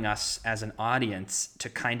allowing us as an audience to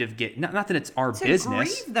kind of get, not that it's our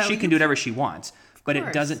business, grieve, though. she can do whatever she wants, but it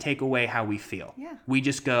course. doesn't take away how we feel. Yeah. We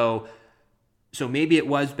just go, so maybe it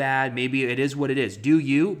was bad, maybe it is what it is. Do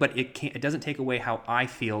you, but it doesn't take away how I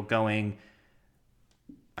feel going,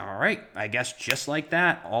 all right, I guess just like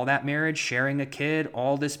that, all that marriage, sharing a kid,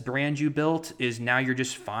 all this brand you built is now you're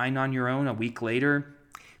just fine on your own a week later.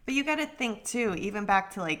 But you got to think too, even back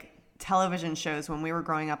to like television shows when we were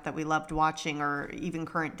growing up that we loved watching, or even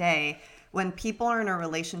current day, when people are in a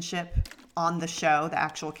relationship on the show, the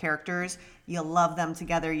actual characters, you love them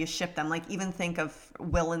together, you ship them. Like, even think of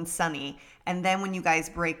Will and Sunny. And then when you guys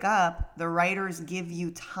break up, the writers give you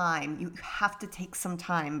time. You have to take some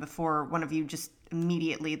time before one of you just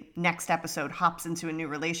immediately, next episode, hops into a new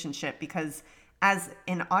relationship, because as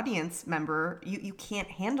an audience member, you can't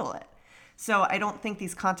handle it. So I don't think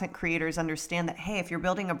these content creators understand that, hey, if you're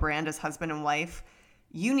building a brand as husband and wife,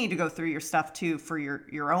 you need to go through your stuff too for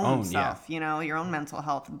your own self, your own mental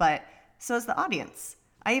health. But so is the audience.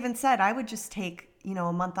 I even said I would just take,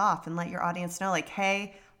 a month off and let your audience know, like,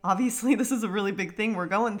 hey, obviously this is a really big thing we're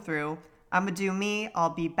going through. I'm going to do me. I'll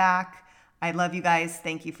be back. I love you guys.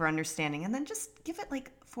 Thank you for understanding. And then just give it like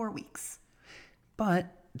 4 weeks. But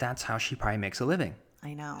that's how she probably makes a living.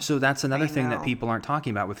 I know. So that's another thing that people aren't talking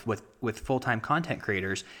about with full-time content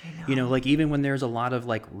creators. Like, even when there's a lot of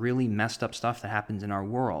like really messed up stuff that happens in our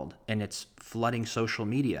world and it's flooding social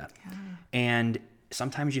media. Yeah. And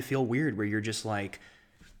sometimes you feel weird where you're just like,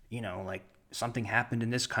 like something happened in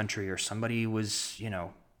this country, or somebody was,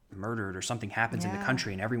 murdered, or something happens in the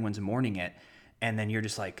country and everyone's mourning it. And then you're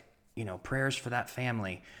just like, prayers for that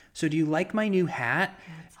family. So do you like my new hat?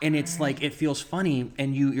 And it's like, it feels funny.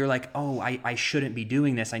 And you're like, oh, I shouldn't be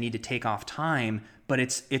doing this. I need to take off time. But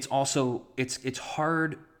it's also, it's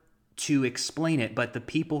hard to explain it. But the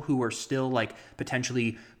people who are still like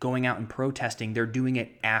potentially going out and protesting, they're doing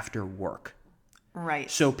it after work. Right.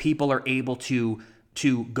 So people are able to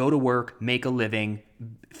go to work, make a living,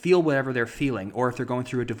 feel whatever they're feeling. Or if they're going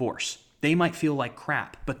through a divorce, they might feel like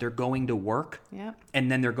crap, but they're going to work,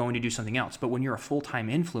 and then they're going to do something else. But when you're a full-time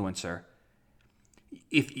influencer,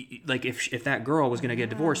 if that girl was going to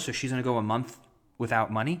get divorced, so she's going to go a month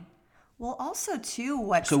without money. Well, also too,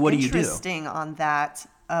 what's what interesting on that,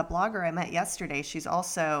 a blogger I met yesterday, she's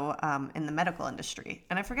also in the medical industry,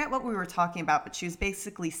 and I forget what we were talking about, but she was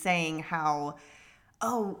basically saying how,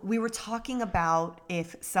 we were talking about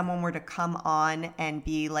if someone were to come on and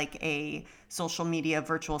be like a social media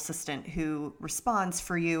virtual assistant who responds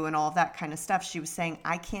for you and all of that kind of stuff. She was saying,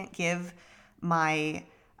 I can't give my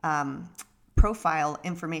profile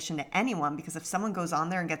information to anyone, because if someone goes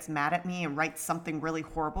on there and gets mad at me and writes something really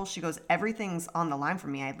horrible, she goes, everything's on the line for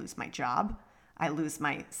me. I lose my job. I lose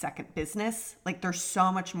my second business. Like, there's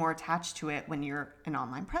so much more attached to it when you're an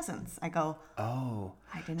online presence. I go, oh,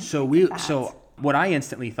 I didn't so think of that. So what I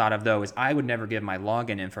instantly thought of, though, is I would never give my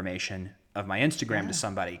login information of my Instagram to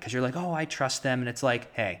somebody, because you're like, oh, I trust them. And it's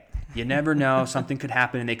like, hey, you never know. Something could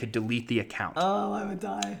happen and they could delete the account. Oh, I would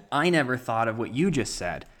die. I never thought of what you just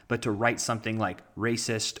said, but to write something like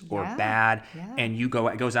racist or bad, and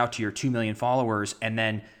it goes out to your 2 million followers, and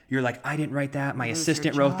then you're like, I didn't write that. My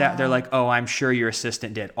assistant wrote that. They're like, oh, I'm sure your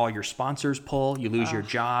assistant did. All your sponsors pull. You lose your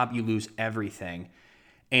job. You lose everything.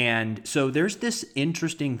 And so there's this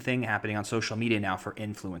interesting thing happening on social media now for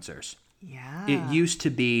influencers. Yeah. It used to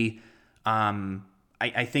be,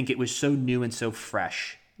 I think it was so new and so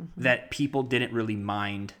fresh that people didn't really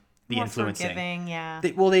mind the More influencing. forgiving, yeah.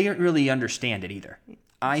 They didn't really understand it either.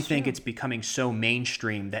 I think it's becoming so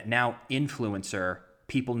mainstream that now influencer,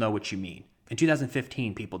 people know what you mean. In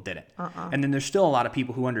 2015, people didn't. And then there's still a lot of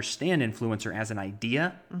people who understand influencer as an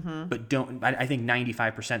idea, but don't. I think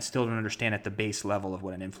 95% still don't understand at the base level of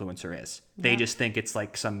what an influencer is. They just think it's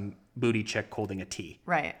like some booty chick holding a tea.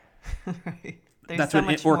 Right. Right. There's That's so what,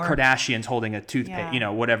 much or more. Kardashians holding a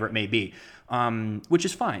toothpaste, whatever it may be, which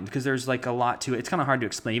is fine, because there's like a lot to it. It's kind of hard to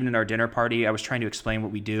explain. Even at our dinner party, I was trying to explain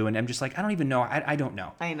what we do, and I'm just like, I don't even know. I don't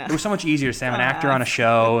know. I know. It was so much easier to say I'm an actor on a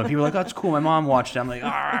show, and people are like, oh, it's cool. My mom watched it. I'm like, all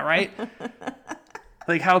right.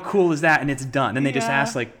 Like, how cool is that? And it's done. And they just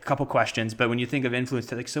ask like a couple questions. But when you think of influence,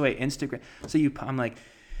 they're like, so wait, Instagram. So I'm like,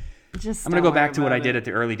 I'm going to go back to what I did at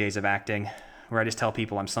the early days of acting, where I just tell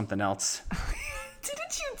people I'm something else.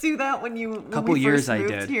 Didn't you do that when Couple we years first I moved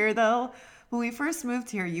did. here, though? When we first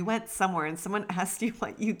moved here, you went somewhere and someone asked you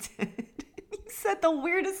what you did. You said the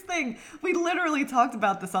weirdest thing. We literally talked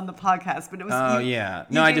about this on the podcast, but it was. Oh, yeah.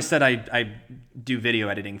 No, I just said I do video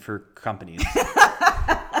editing for companies.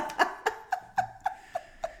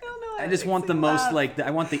 I just want the most, like,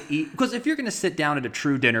 I want the because if you're going to sit down at a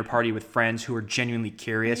true dinner party with friends who are genuinely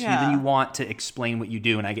curious, then you want to explain what you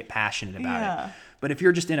do, and I get passionate about it. But if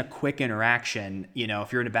you're just in a quick interaction,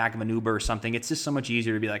 if you're in the back of an Uber or something, it's just so much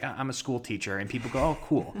easier to be like, I'm a school teacher, and people go, oh,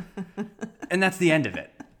 cool. And that's the end of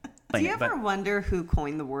it. Do you ever wonder who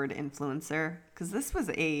coined the word influencer? Because this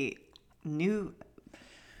was a new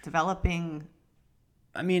developing.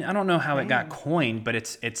 I mean, I don't know how it got coined,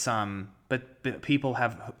 but but people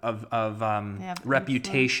have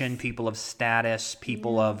reputation, influence. people of status,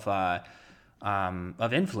 people of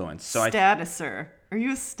influence. So Statuser. Are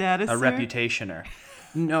you a statuser? A reputationer.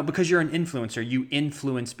 No, because you're an influencer, you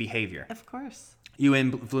influence behavior. Of course. You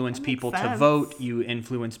influence people to vote. You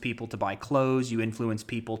influence people to buy clothes. You influence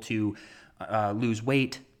people to lose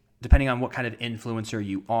weight. Depending on what kind of influencer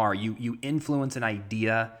you are, you influence an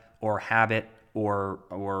idea or habit or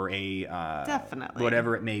a definitely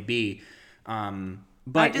whatever it may be.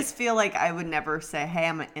 But I just feel like I would never say, "Hey,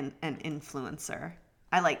 I'm an influencer."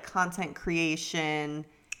 I like content creation,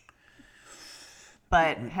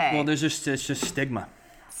 but hey, well, it's just stigma.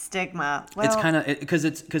 Stigma. Well, It's kind of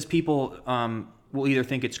because people will either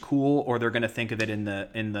think it's cool or they're going to think of it in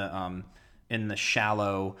the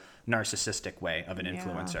shallow narcissistic way of an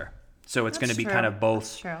influencer. So it's going to be kind of both.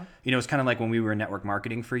 That's true. It's kind of like when we were in network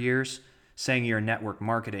marketing for years. Saying you're in network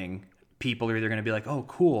marketing, people are either going to be like, "Oh,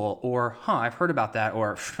 cool," or "I've heard about that,"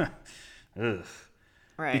 or "Ugh,"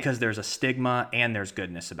 right? Because there's a stigma and there's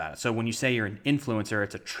goodness about it. So when you say you're an influencer,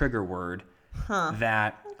 it's a trigger word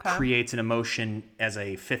that creates an emotion as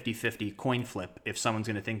a 50-50 coin flip. If someone's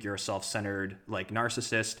going to think you're a self-centered like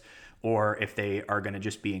narcissist, or if they are going to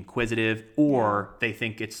just be inquisitive, or they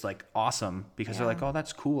think it's like awesome because they're like, oh,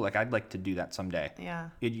 that's cool. Like, I'd like to do that someday. Yeah.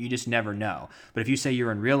 You just never know. But if you say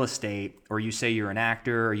you're in real estate, or you say you're an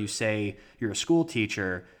actor, or you say you're a school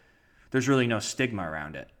teacher, there's really no stigma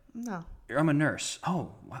around it. No. I'm a nurse.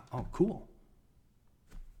 Oh, wow. Oh, cool.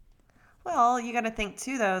 Well, you got to think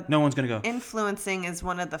too, though. No one's going to go. Influencing is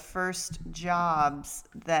one of the first jobs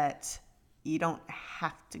that you don't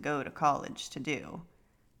have to go to college to do.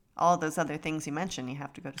 All those other things you mentioned, you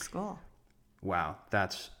have to go to school. Wow,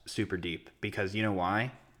 that's super deep. Because you know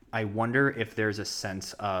why? I wonder if there's a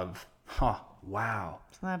sense of, wow.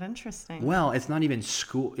 Isn't that interesting? Well, it's not even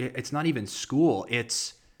school.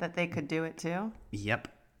 It's that they could do it too? Yep.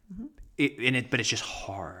 Mm-hmm. But it's just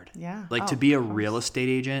hard. Yeah. Like to be a real estate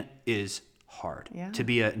agent is hard. Yeah. To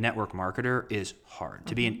be a network marketer is hard.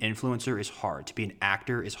 To be an influencer is hard. To be an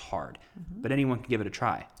actor is hard. But anyone can give it a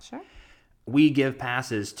try. Sure. We give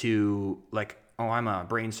passes to like, oh, I'm a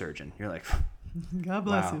brain surgeon. You're like, God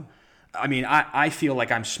bless you. I mean, I feel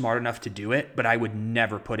like I'm smart enough to do it, but I would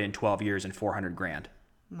never put in 12 years and $400,000.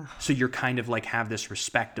 So you're kind of like have this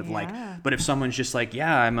respect of like, Yeah. but if someone's just like,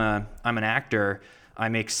 yeah, I'm an actor, I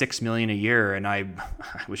make $6 million a year, and I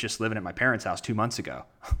was just living at my parents' house 2 months ago.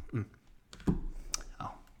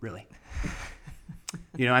 Oh, really?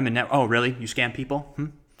 You know, oh, really? You scam people?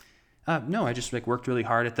 No, I just like worked really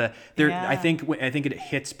hard at Yeah. I think it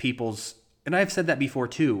hits people's, and I've said that before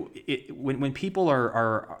too. When people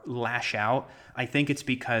are lash out, I think it's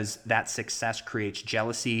because that success creates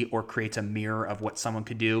jealousy or creates a mirror of what someone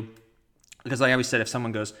could do. Because like I always said, if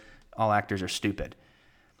someone goes, all actors are stupid.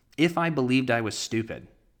 If I believed I was stupid,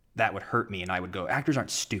 that would hurt me, and I would go, actors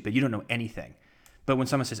aren't stupid. You don't know anything. But when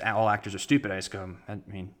someone says all actors are stupid, I just go, I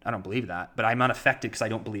mean, I don't believe that, but I'm not affected because I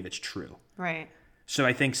don't believe it's true. Right. So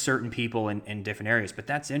I think certain people in different areas, but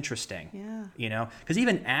that's interesting. Yeah. You know, because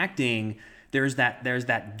even acting, there's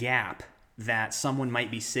that gap that someone might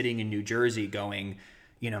be sitting in New Jersey going,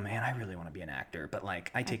 you know, man, I really want to be an actor, but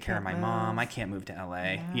like I take care of my mom, I can't move to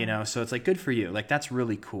LA, you know, so it's like good for you. Like that's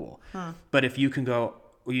really cool. But if you can go,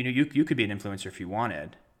 well, you know, you could be an influencer if you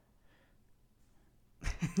wanted.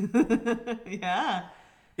 Yeah.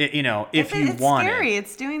 You know, if you it's wanted. It's scary.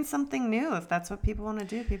 It's doing something new. If that's what people want to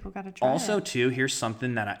do, people got to try Also, it. too, here's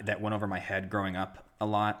something that went over my head growing up a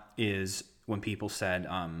lot is when people said,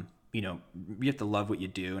 you know, you have to love what you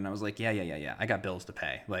do. And I was like, yeah. I got bills to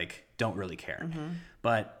pay. Like, don't really care.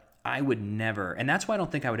 But I would never, and that's why I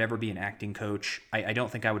don't think I would ever be an acting coach. I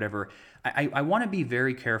don't think I would ever, I want to be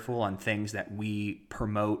very careful on things that we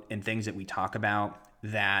promote and things that we talk about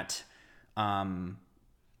that,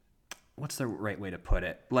 what's the right way to put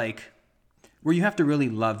it? Like, where you have to really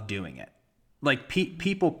love doing it. Like,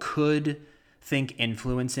 people could think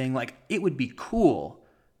influencing, like, it would be cool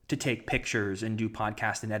to take pictures and do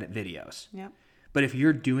podcasts and edit videos. Yep. But if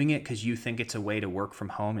you're doing it because you think it's a way to work from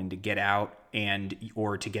home and to get out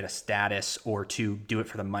or to get a status or to do it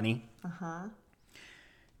for the money,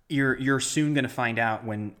 you're soon going to find out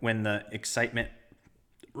when the excitement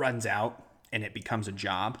runs out and it becomes a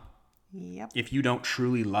job. Yep. If you don't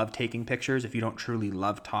truly love taking pictures, if you don't truly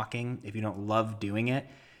love talking, if you don't love doing it,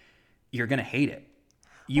 you're going to hate it.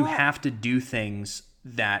 You have to do things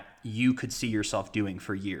that you could see yourself doing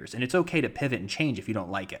for years. And it's okay to pivot and change if you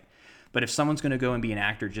don't like it. But if someone's going to go and be an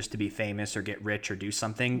actor just to be famous or get rich or do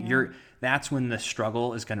something, that's when the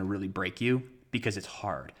struggle is going to really break you because it's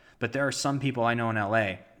hard. But there are some people I know in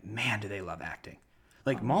LA, man, do they love acting.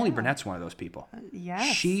 Like Molly Burnett's one of those people.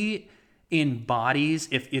 Yes. She embodies,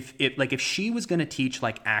 if she was going to teach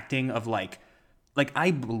like acting of like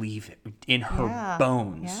I believe it in her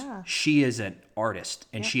bones. Yeah. She is an artist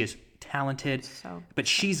and she is talented. But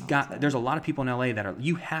she's got, there's a lot of people in LA that are,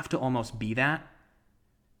 you have to almost be that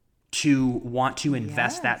to want to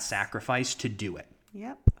invest that sacrifice to do it.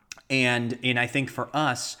 Yep. And I think for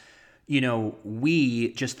us, you know,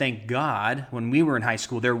 we just thank God when we were in high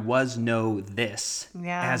school, there was no this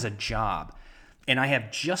as a job. And I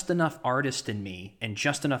have just enough artist in me and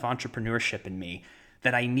just enough entrepreneurship in me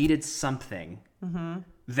that I needed something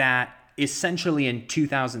that essentially in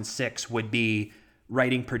 2006 would be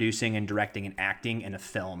writing, producing, and directing and acting in a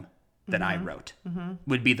film that I wrote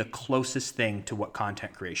would be the closest thing to what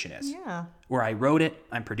content creation is. Yeah. Where I wrote it,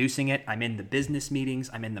 I'm producing it, I'm in the business meetings,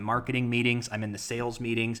 I'm in the marketing meetings, I'm in the sales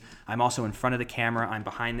meetings, I'm also in front of the camera, I'm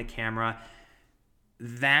behind the camera.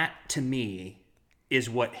 That to me is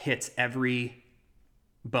what hits every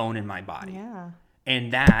bone in my body. Yeah.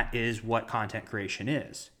 And that is what content creation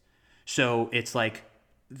is. So it's like,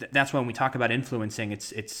 that's why when we talk about influencing,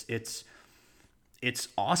 it's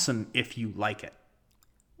awesome if you like it.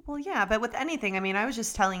 Well, yeah, but with anything, I mean, I was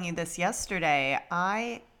just telling you this yesterday.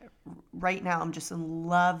 Right now, I'm just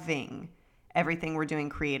loving everything we're doing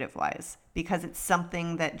creative-wise because it's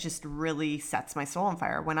something that just really sets my soul on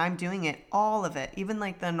fire. When I'm doing it, all of it, even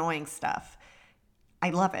like the annoying stuff, I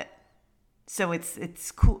love it. So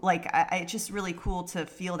it's cool. Like, it's just really cool to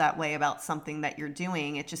feel that way about something that you're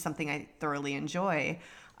doing. It's just something I thoroughly enjoy.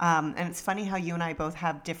 And it's funny how you and I both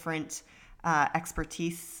have different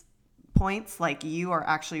expertise points. Like, you are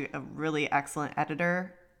actually a really excellent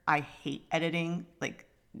editor. I hate editing, like,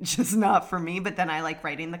 just not for me. But then I like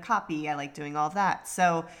writing the copy. I like doing all of that.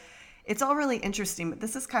 So it's all really interesting. But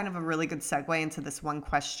this is kind of a really good segue into this one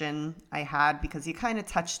question I had because you kind of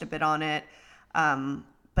touched a bit on it.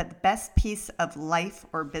 But the best piece of life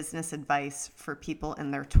or business advice for people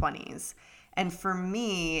in their 20s. And for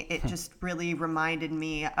me, it just really reminded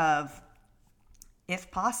me of, if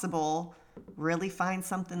possible, really find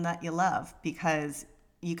something that you love, because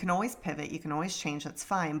you can always pivot, you can always change, that's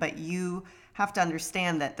fine. But you have to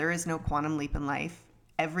understand that there is no quantum leap in life.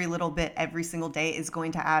 Every little bit, every single day is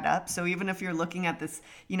going to add up. So even if you're looking at this,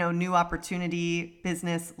 new opportunity,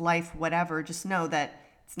 business, life, whatever, just know that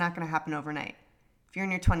It's not going to happen overnight. If you're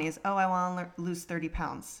in your 20s, I want to lose 30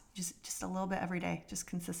 pounds. Just a little bit every day. Just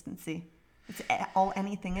consistency. It's all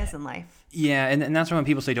anything is in life. Yeah, and that's why when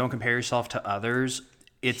people say don't compare yourself to others,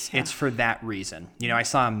 it's for that reason. I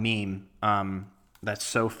saw a meme that's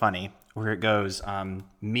so funny where it goes,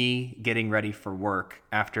 me getting ready for work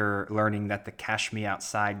after learning that the Cash Me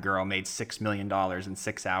Outside girl made $6 million in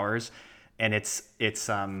 6 hours. And it's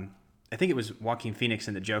I think it was Joaquin Phoenix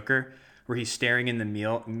in The Joker, where he's staring in the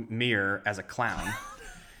mirror as a clown.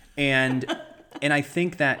 And I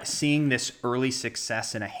think that seeing this early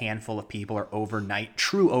success in a handful of people are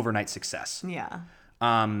true overnight success. Yeah.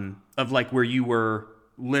 Of like where you were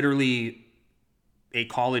literally a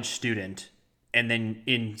college student, and then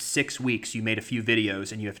in 6 weeks you made a few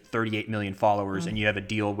videos and you have 38 million followers and you have a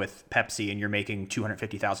deal with Pepsi and you're making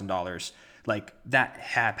 $250,000. Like that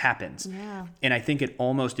happens. Yeah. And I think it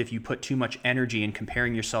almost, if you put too much energy in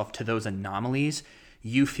comparing yourself to those anomalies,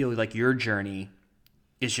 you feel like your journey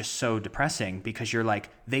is just so depressing because you're like,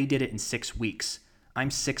 they did it in 6 weeks. I'm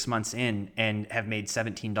 6 months in and have made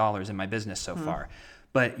 $17 in my business so far.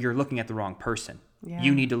 But you're looking at the wrong person. Yeah.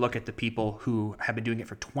 You need to look at the people who have been doing it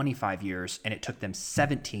for 25 years and it took them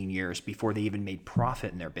 17 years before they even made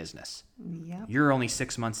profit in their business. Yep. You're only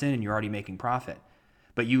 6 months in and you're already making profit.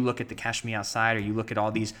 But you look at the Cash Me Outside, or you look at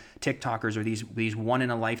all these TikTokers or these one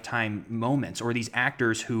in a lifetime moments, or these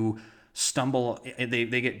actors who stumble, they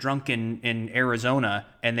get drunk in Arizona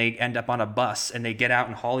and they end up on a bus and they get out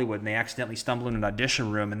in Hollywood and they accidentally stumble in an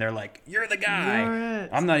audition room and they're like, you're the guy. You're it.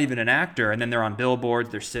 I'm not even an actor. And then they're on billboards,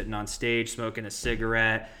 they're sitting on stage, smoking a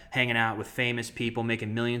cigarette, hanging out with famous people,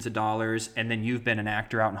 making millions of dollars. And then you've been an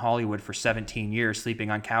actor out in Hollywood for 17 years,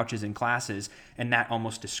 sleeping on couches in classes. And that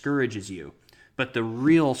almost discourages you. But the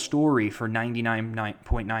real story for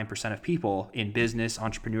 99.9% of people in business,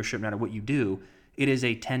 entrepreneurship, no matter what you do, it is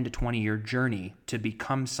a 10 to 20 year journey to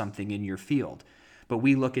become something in your field. But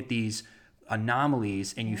we look at these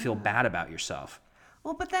anomalies and you feel bad about yourself.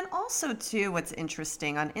 Well, but then also too, what's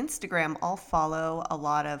interesting on Instagram, I'll follow a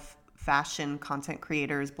lot of fashion content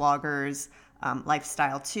creators, bloggers,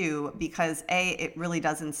 lifestyle too, because it really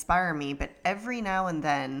does inspire me. But every now and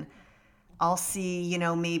then I'll see,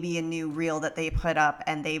 maybe a new reel that they put up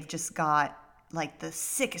and they've just got like the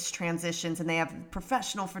sickest transitions and they have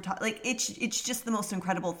professional photography. Like it's just the most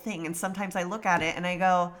incredible thing. And sometimes I look at it and I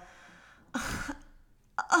go,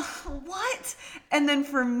 what? And then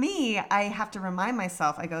for me, I have to remind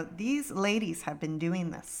myself, I go, these ladies have been doing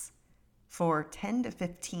this for 10 to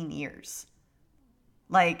 15 years.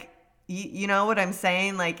 Like, you know what I'm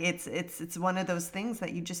saying? Like it's one of those things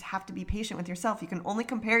that you just have to be patient with yourself. You can only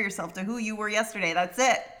compare yourself to who you were yesterday. That's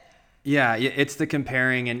it. Yeah, it's the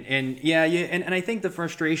comparing and I think the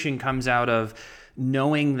frustration comes out of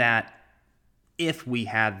knowing that if we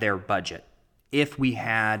had their budget, if we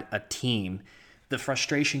had a team, the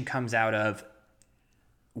frustration comes out of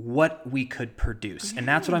what we could produce. And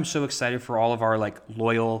that's what I'm so excited for all of our like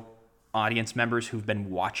loyal audience members who've been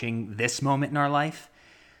watching this moment in our life.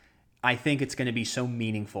 I think it's going to be so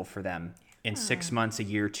meaningful for them in 6 months, a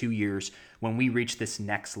year, 2 years, when we reach this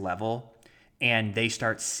next level and they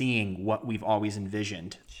start seeing what we've always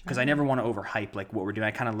envisioned. Because I never want to overhype like what we're doing. I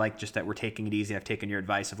kind of like just that we're taking it easy. I've taken your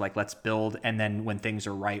advice of like, let's build. And then when things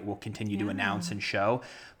are right, we'll continue to announce and show.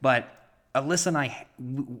 But Alyssa and I,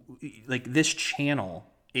 like this channel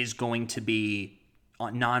is going to be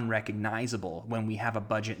non-recognizable when we have a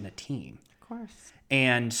budget and a team. Of course.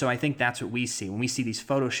 And so I think that's what we see. When we see these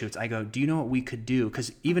photo shoots, I go, do you know what we could do?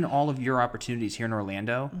 Because even all of your opportunities here in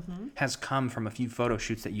Orlando has come from a few photo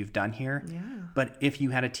shoots that you've done here. Yeah. But if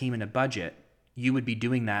you had a team and a budget, you would be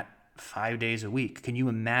doing that 5 days a week. Can you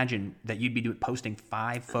imagine that you'd be posting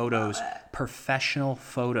 5 photos, professional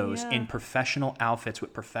photos in professional outfits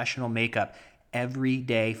with professional makeup every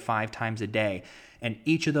day, 5 times a day? And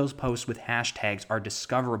each of those posts with hashtags are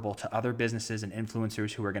discoverable to other businesses and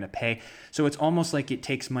influencers who are going to pay. So it's almost like it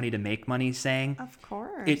takes money to make money, saying. Of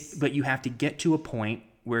course. But you have to get to a point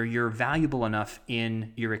where you're valuable enough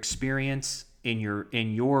in your experience, in your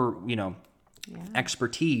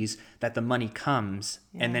expertise, that the money comes.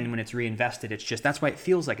 And then when it's reinvested, it's just, that's why it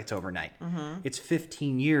feels like it's overnight. It's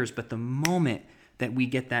 15 years, but the moment that we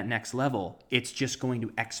get that next level, it's just going to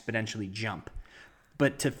exponentially jump.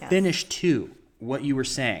 But to finish too, what you were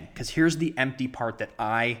saying, because here's the empty part that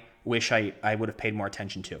I wish I would have paid more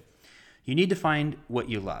attention to. You need to find what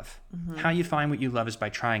you love. How you find what you love is by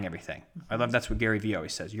trying everything. I love that's what Gary Vee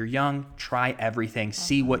always says. You're young, try everything,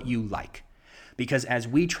 see what you like. Because as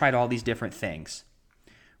we tried all these different things,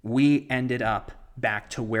 we ended up back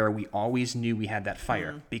to where we always knew we had that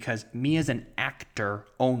fire. Because me as an actor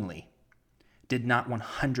only, did not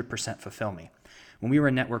 100% fulfill me. When we were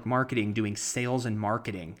in network marketing, doing sales and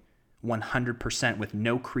marketing 100% with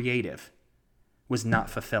no creative was not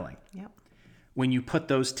fulfilling. Yep. When you put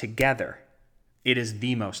those together, it is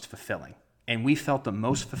the most fulfilling. And we felt the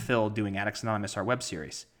most fulfilled doing Addicts Anonymous, our web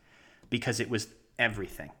series, because it was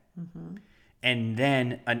everything. Mm-hmm. And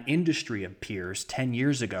then an industry appears 10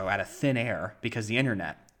 years ago out of thin air because the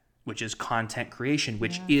internet, which is content creation,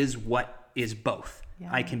 which is what is both. Yeah.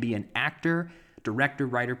 I can be an actor, director,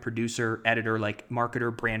 writer, producer, editor, like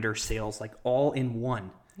marketer, brander, sales, like all in one.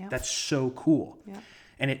 Yep. That's so cool. Yep.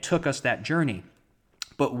 And it took us that journey.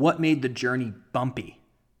 But what made the journey bumpy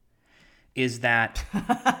is that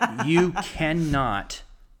you cannot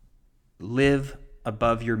live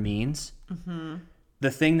above your means. Mm-hmm. The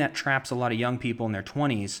thing that traps a lot of young people in their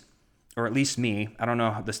 20s, or at least me, I don't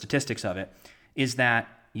know the statistics of it, is that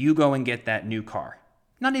you go and get that new car.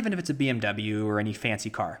 Not even if it's a BMW or any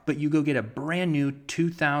fancy car, but you go get a brand new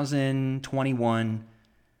 2021,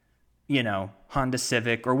 Honda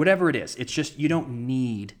Civic or whatever it is. It's just, you don't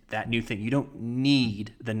need that new thing. You don't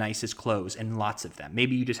need the nicest clothes and lots of them.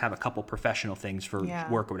 Maybe you just have a couple professional things for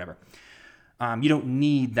work or whatever. You don't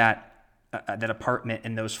need that apartment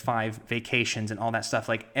and those 5 vacations and all that stuff.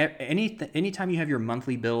 Like anytime you have your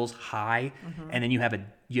monthly bills high, mm-hmm. and then you have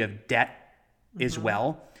debt mm-hmm. as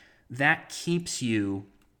well, that keeps you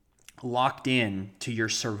locked in to your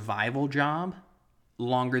survival job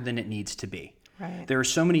longer than it needs to be. Right. There are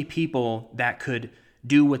so many people that could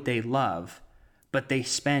do what they love, but they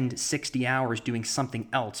spend 60 hours doing something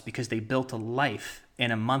else because they built a life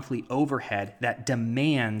and a monthly overhead that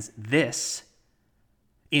demands this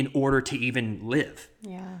in order to even live.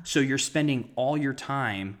 Yeah. So you're spending all your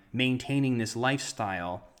time maintaining this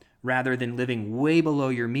lifestyle rather than living way below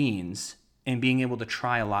your means and being able to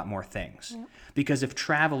try a lot more things. Yep. Because if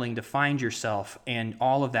traveling to find yourself and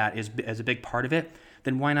all of that is a big part of it,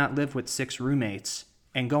 then why not live with 6 roommates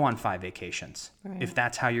and go on 5 vacations? Right. If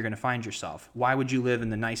that's how you're going to find yourself. Why would you live in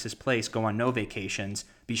the nicest place, go on no vacations,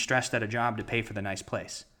 be stressed at a job to pay for the nice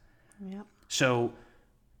place? Yep. So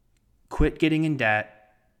quit getting in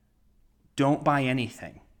debt. Don't buy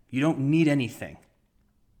anything. You don't need anything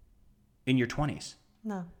in your 20s.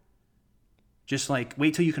 No. Just like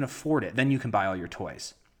wait till you can afford it. Then you can buy all your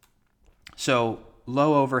toys. So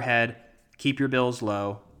low overhead, keep your bills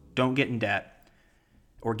low, don't get in debt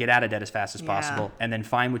or get out of debt as fast as possible, and then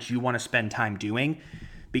find what you want to spend time doing.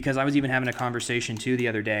 Because I was even having a conversation too the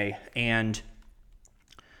other day, and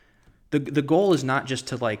the goal is not just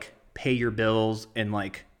to like pay your bills and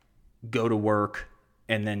like go to work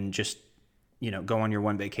and then just go on your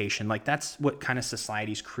one vacation. Like that's what kind of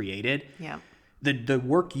society's created. Yeah. The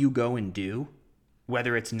work you go and do,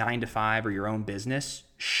 whether it's 9 to 5 or your own business,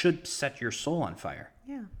 should set your soul on fire.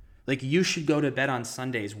 Yeah. Like you should go to bed on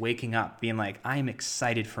Sundays waking up being like, I am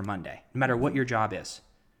excited for Monday, no matter what your job is.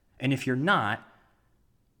 And if you're not,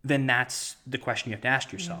 then that's the question you have to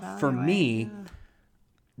ask yourself. For me,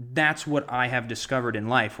 that's what I have discovered in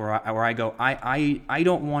life where I go, I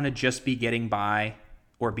don't want to just be getting by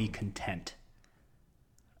or be content.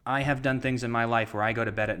 I have done things in my life where I go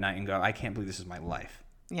to bed at night and go, I can't believe this is my life.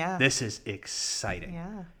 Yeah. This is exciting.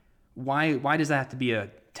 Yeah. Why does that have to be a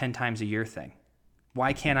 10 times a year thing?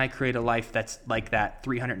 Why can't I create a life that's like that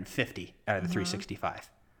 350 out of the 365?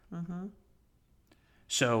 Mm-hmm.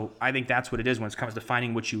 So I think that's what it is when it comes to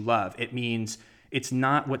finding what you love. It means it's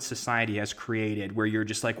not what society has created where you're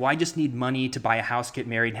just like, well, I just need money to buy a house, get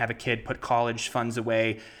married, and have a kid, put college funds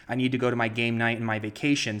away. I need to go to my game night and my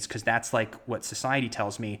vacations because that's like what society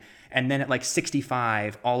tells me. And then at like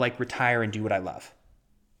 65, I'll like retire and do what I love.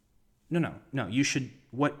 No. You should,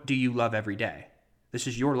 what do you love every day? This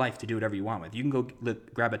is your life to do whatever you want with. You can go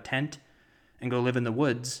grab a tent and go live in the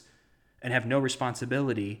woods and have no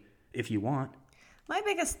responsibility if you want. My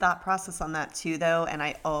biggest thought process on that too, though, and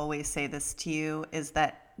I always say this to you, is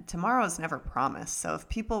that tomorrow is never promised. So if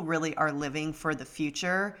people really are living for the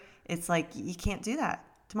future, it's like, you can't do that.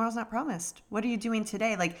 Tomorrow's not promised. What are you doing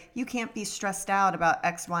today? Like, you can't be stressed out about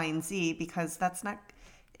X, Y, and Z because that's not,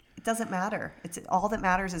 it doesn't matter. It's all that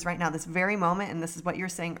matters is right now, this very moment. And this is what you're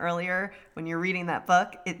saying earlier when you're reading that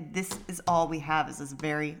book. This is all we have is this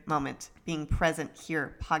very moment, being present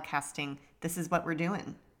here, podcasting. This is what we're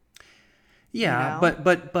doing. Yeah,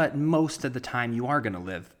 but most of the time you are going to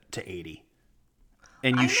live to 80.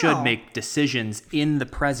 And you should make decisions in the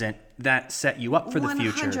present that set you up for the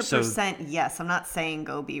future. 100% yes. I'm not saying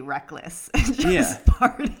go be reckless and just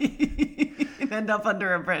party and end up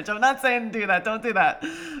under a bridge. I'm not saying do that. Don't do that.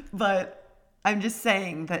 But I'm just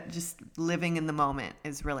saying that just living in the moment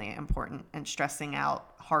is really important, and stressing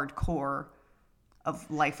out hardcore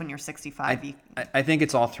of life when you're 65. I think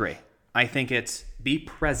it's all three. I think it's be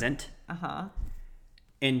present. Uh-huh.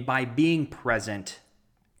 And by being present,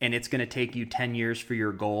 and it's going to take you 10 years for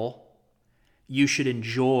your goal, you should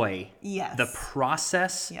enjoy the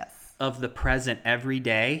process of the present every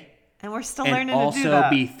day. And we're still learning to do that. And also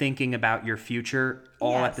be thinking about your future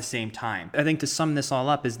all at the same time. I think to sum this all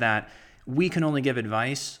up is that we can only give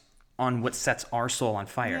advice on what sets our soul on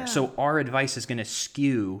fire. Yeah. So our advice is going to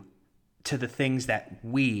skew to the things that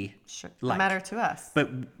we like. Matter to us. But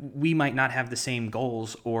we might not have the same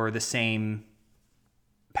goals or the same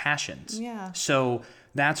passions. Yeah. So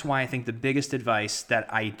that's why I think the biggest advice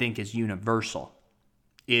that I think is universal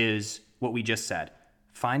is what we just said.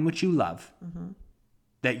 Find what you love,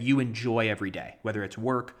 that you enjoy every day, whether it's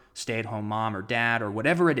work, stay-at-home mom or dad, or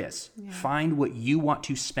whatever it is. Yeah. Find what you want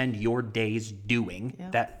to spend your days doing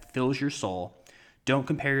that fills your soul. Don't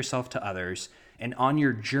compare yourself to others. And on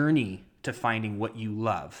your journey to finding what you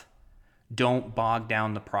love, don't bog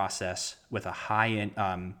down the process with a high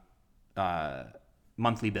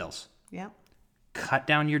monthly bills. Yeah. Cut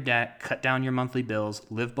down your debt, cut down your monthly bills,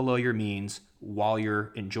 live below your means while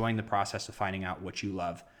you're enjoying the process of finding out what you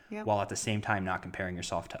love, while at the same time not comparing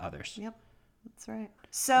yourself to others. Yep, that's right.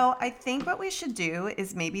 So I think what we should do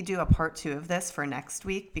is maybe do a part 2 of this for next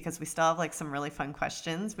week, because we still have like some really fun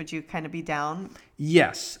questions. Would you kind of be down?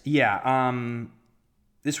 Yes. Yeah.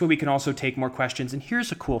 This way we can also take more questions. And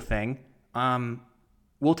here's a cool thing.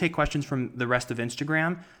 We'll take questions from the rest of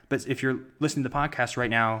Instagram, but if you're listening to the podcast right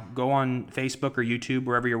now, go on Facebook or YouTube,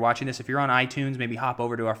 wherever you're watching this. If you're on iTunes, maybe hop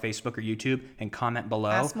over to our Facebook or YouTube and comment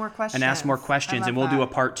below. Ask more questions. And ask more questions, and we'll do a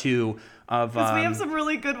part 2 of... Because we have some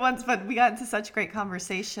really good ones, but we got into such great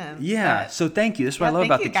conversation. Yeah, so thank you. This is what I love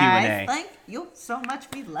about the Q&A. Thank you so much.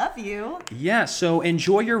 We love you. Yeah, so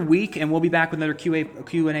enjoy your week, and we'll be back with another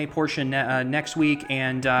Q&A portion next week,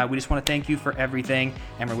 and we just want to thank you for everything,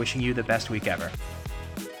 and we're wishing you the best week ever.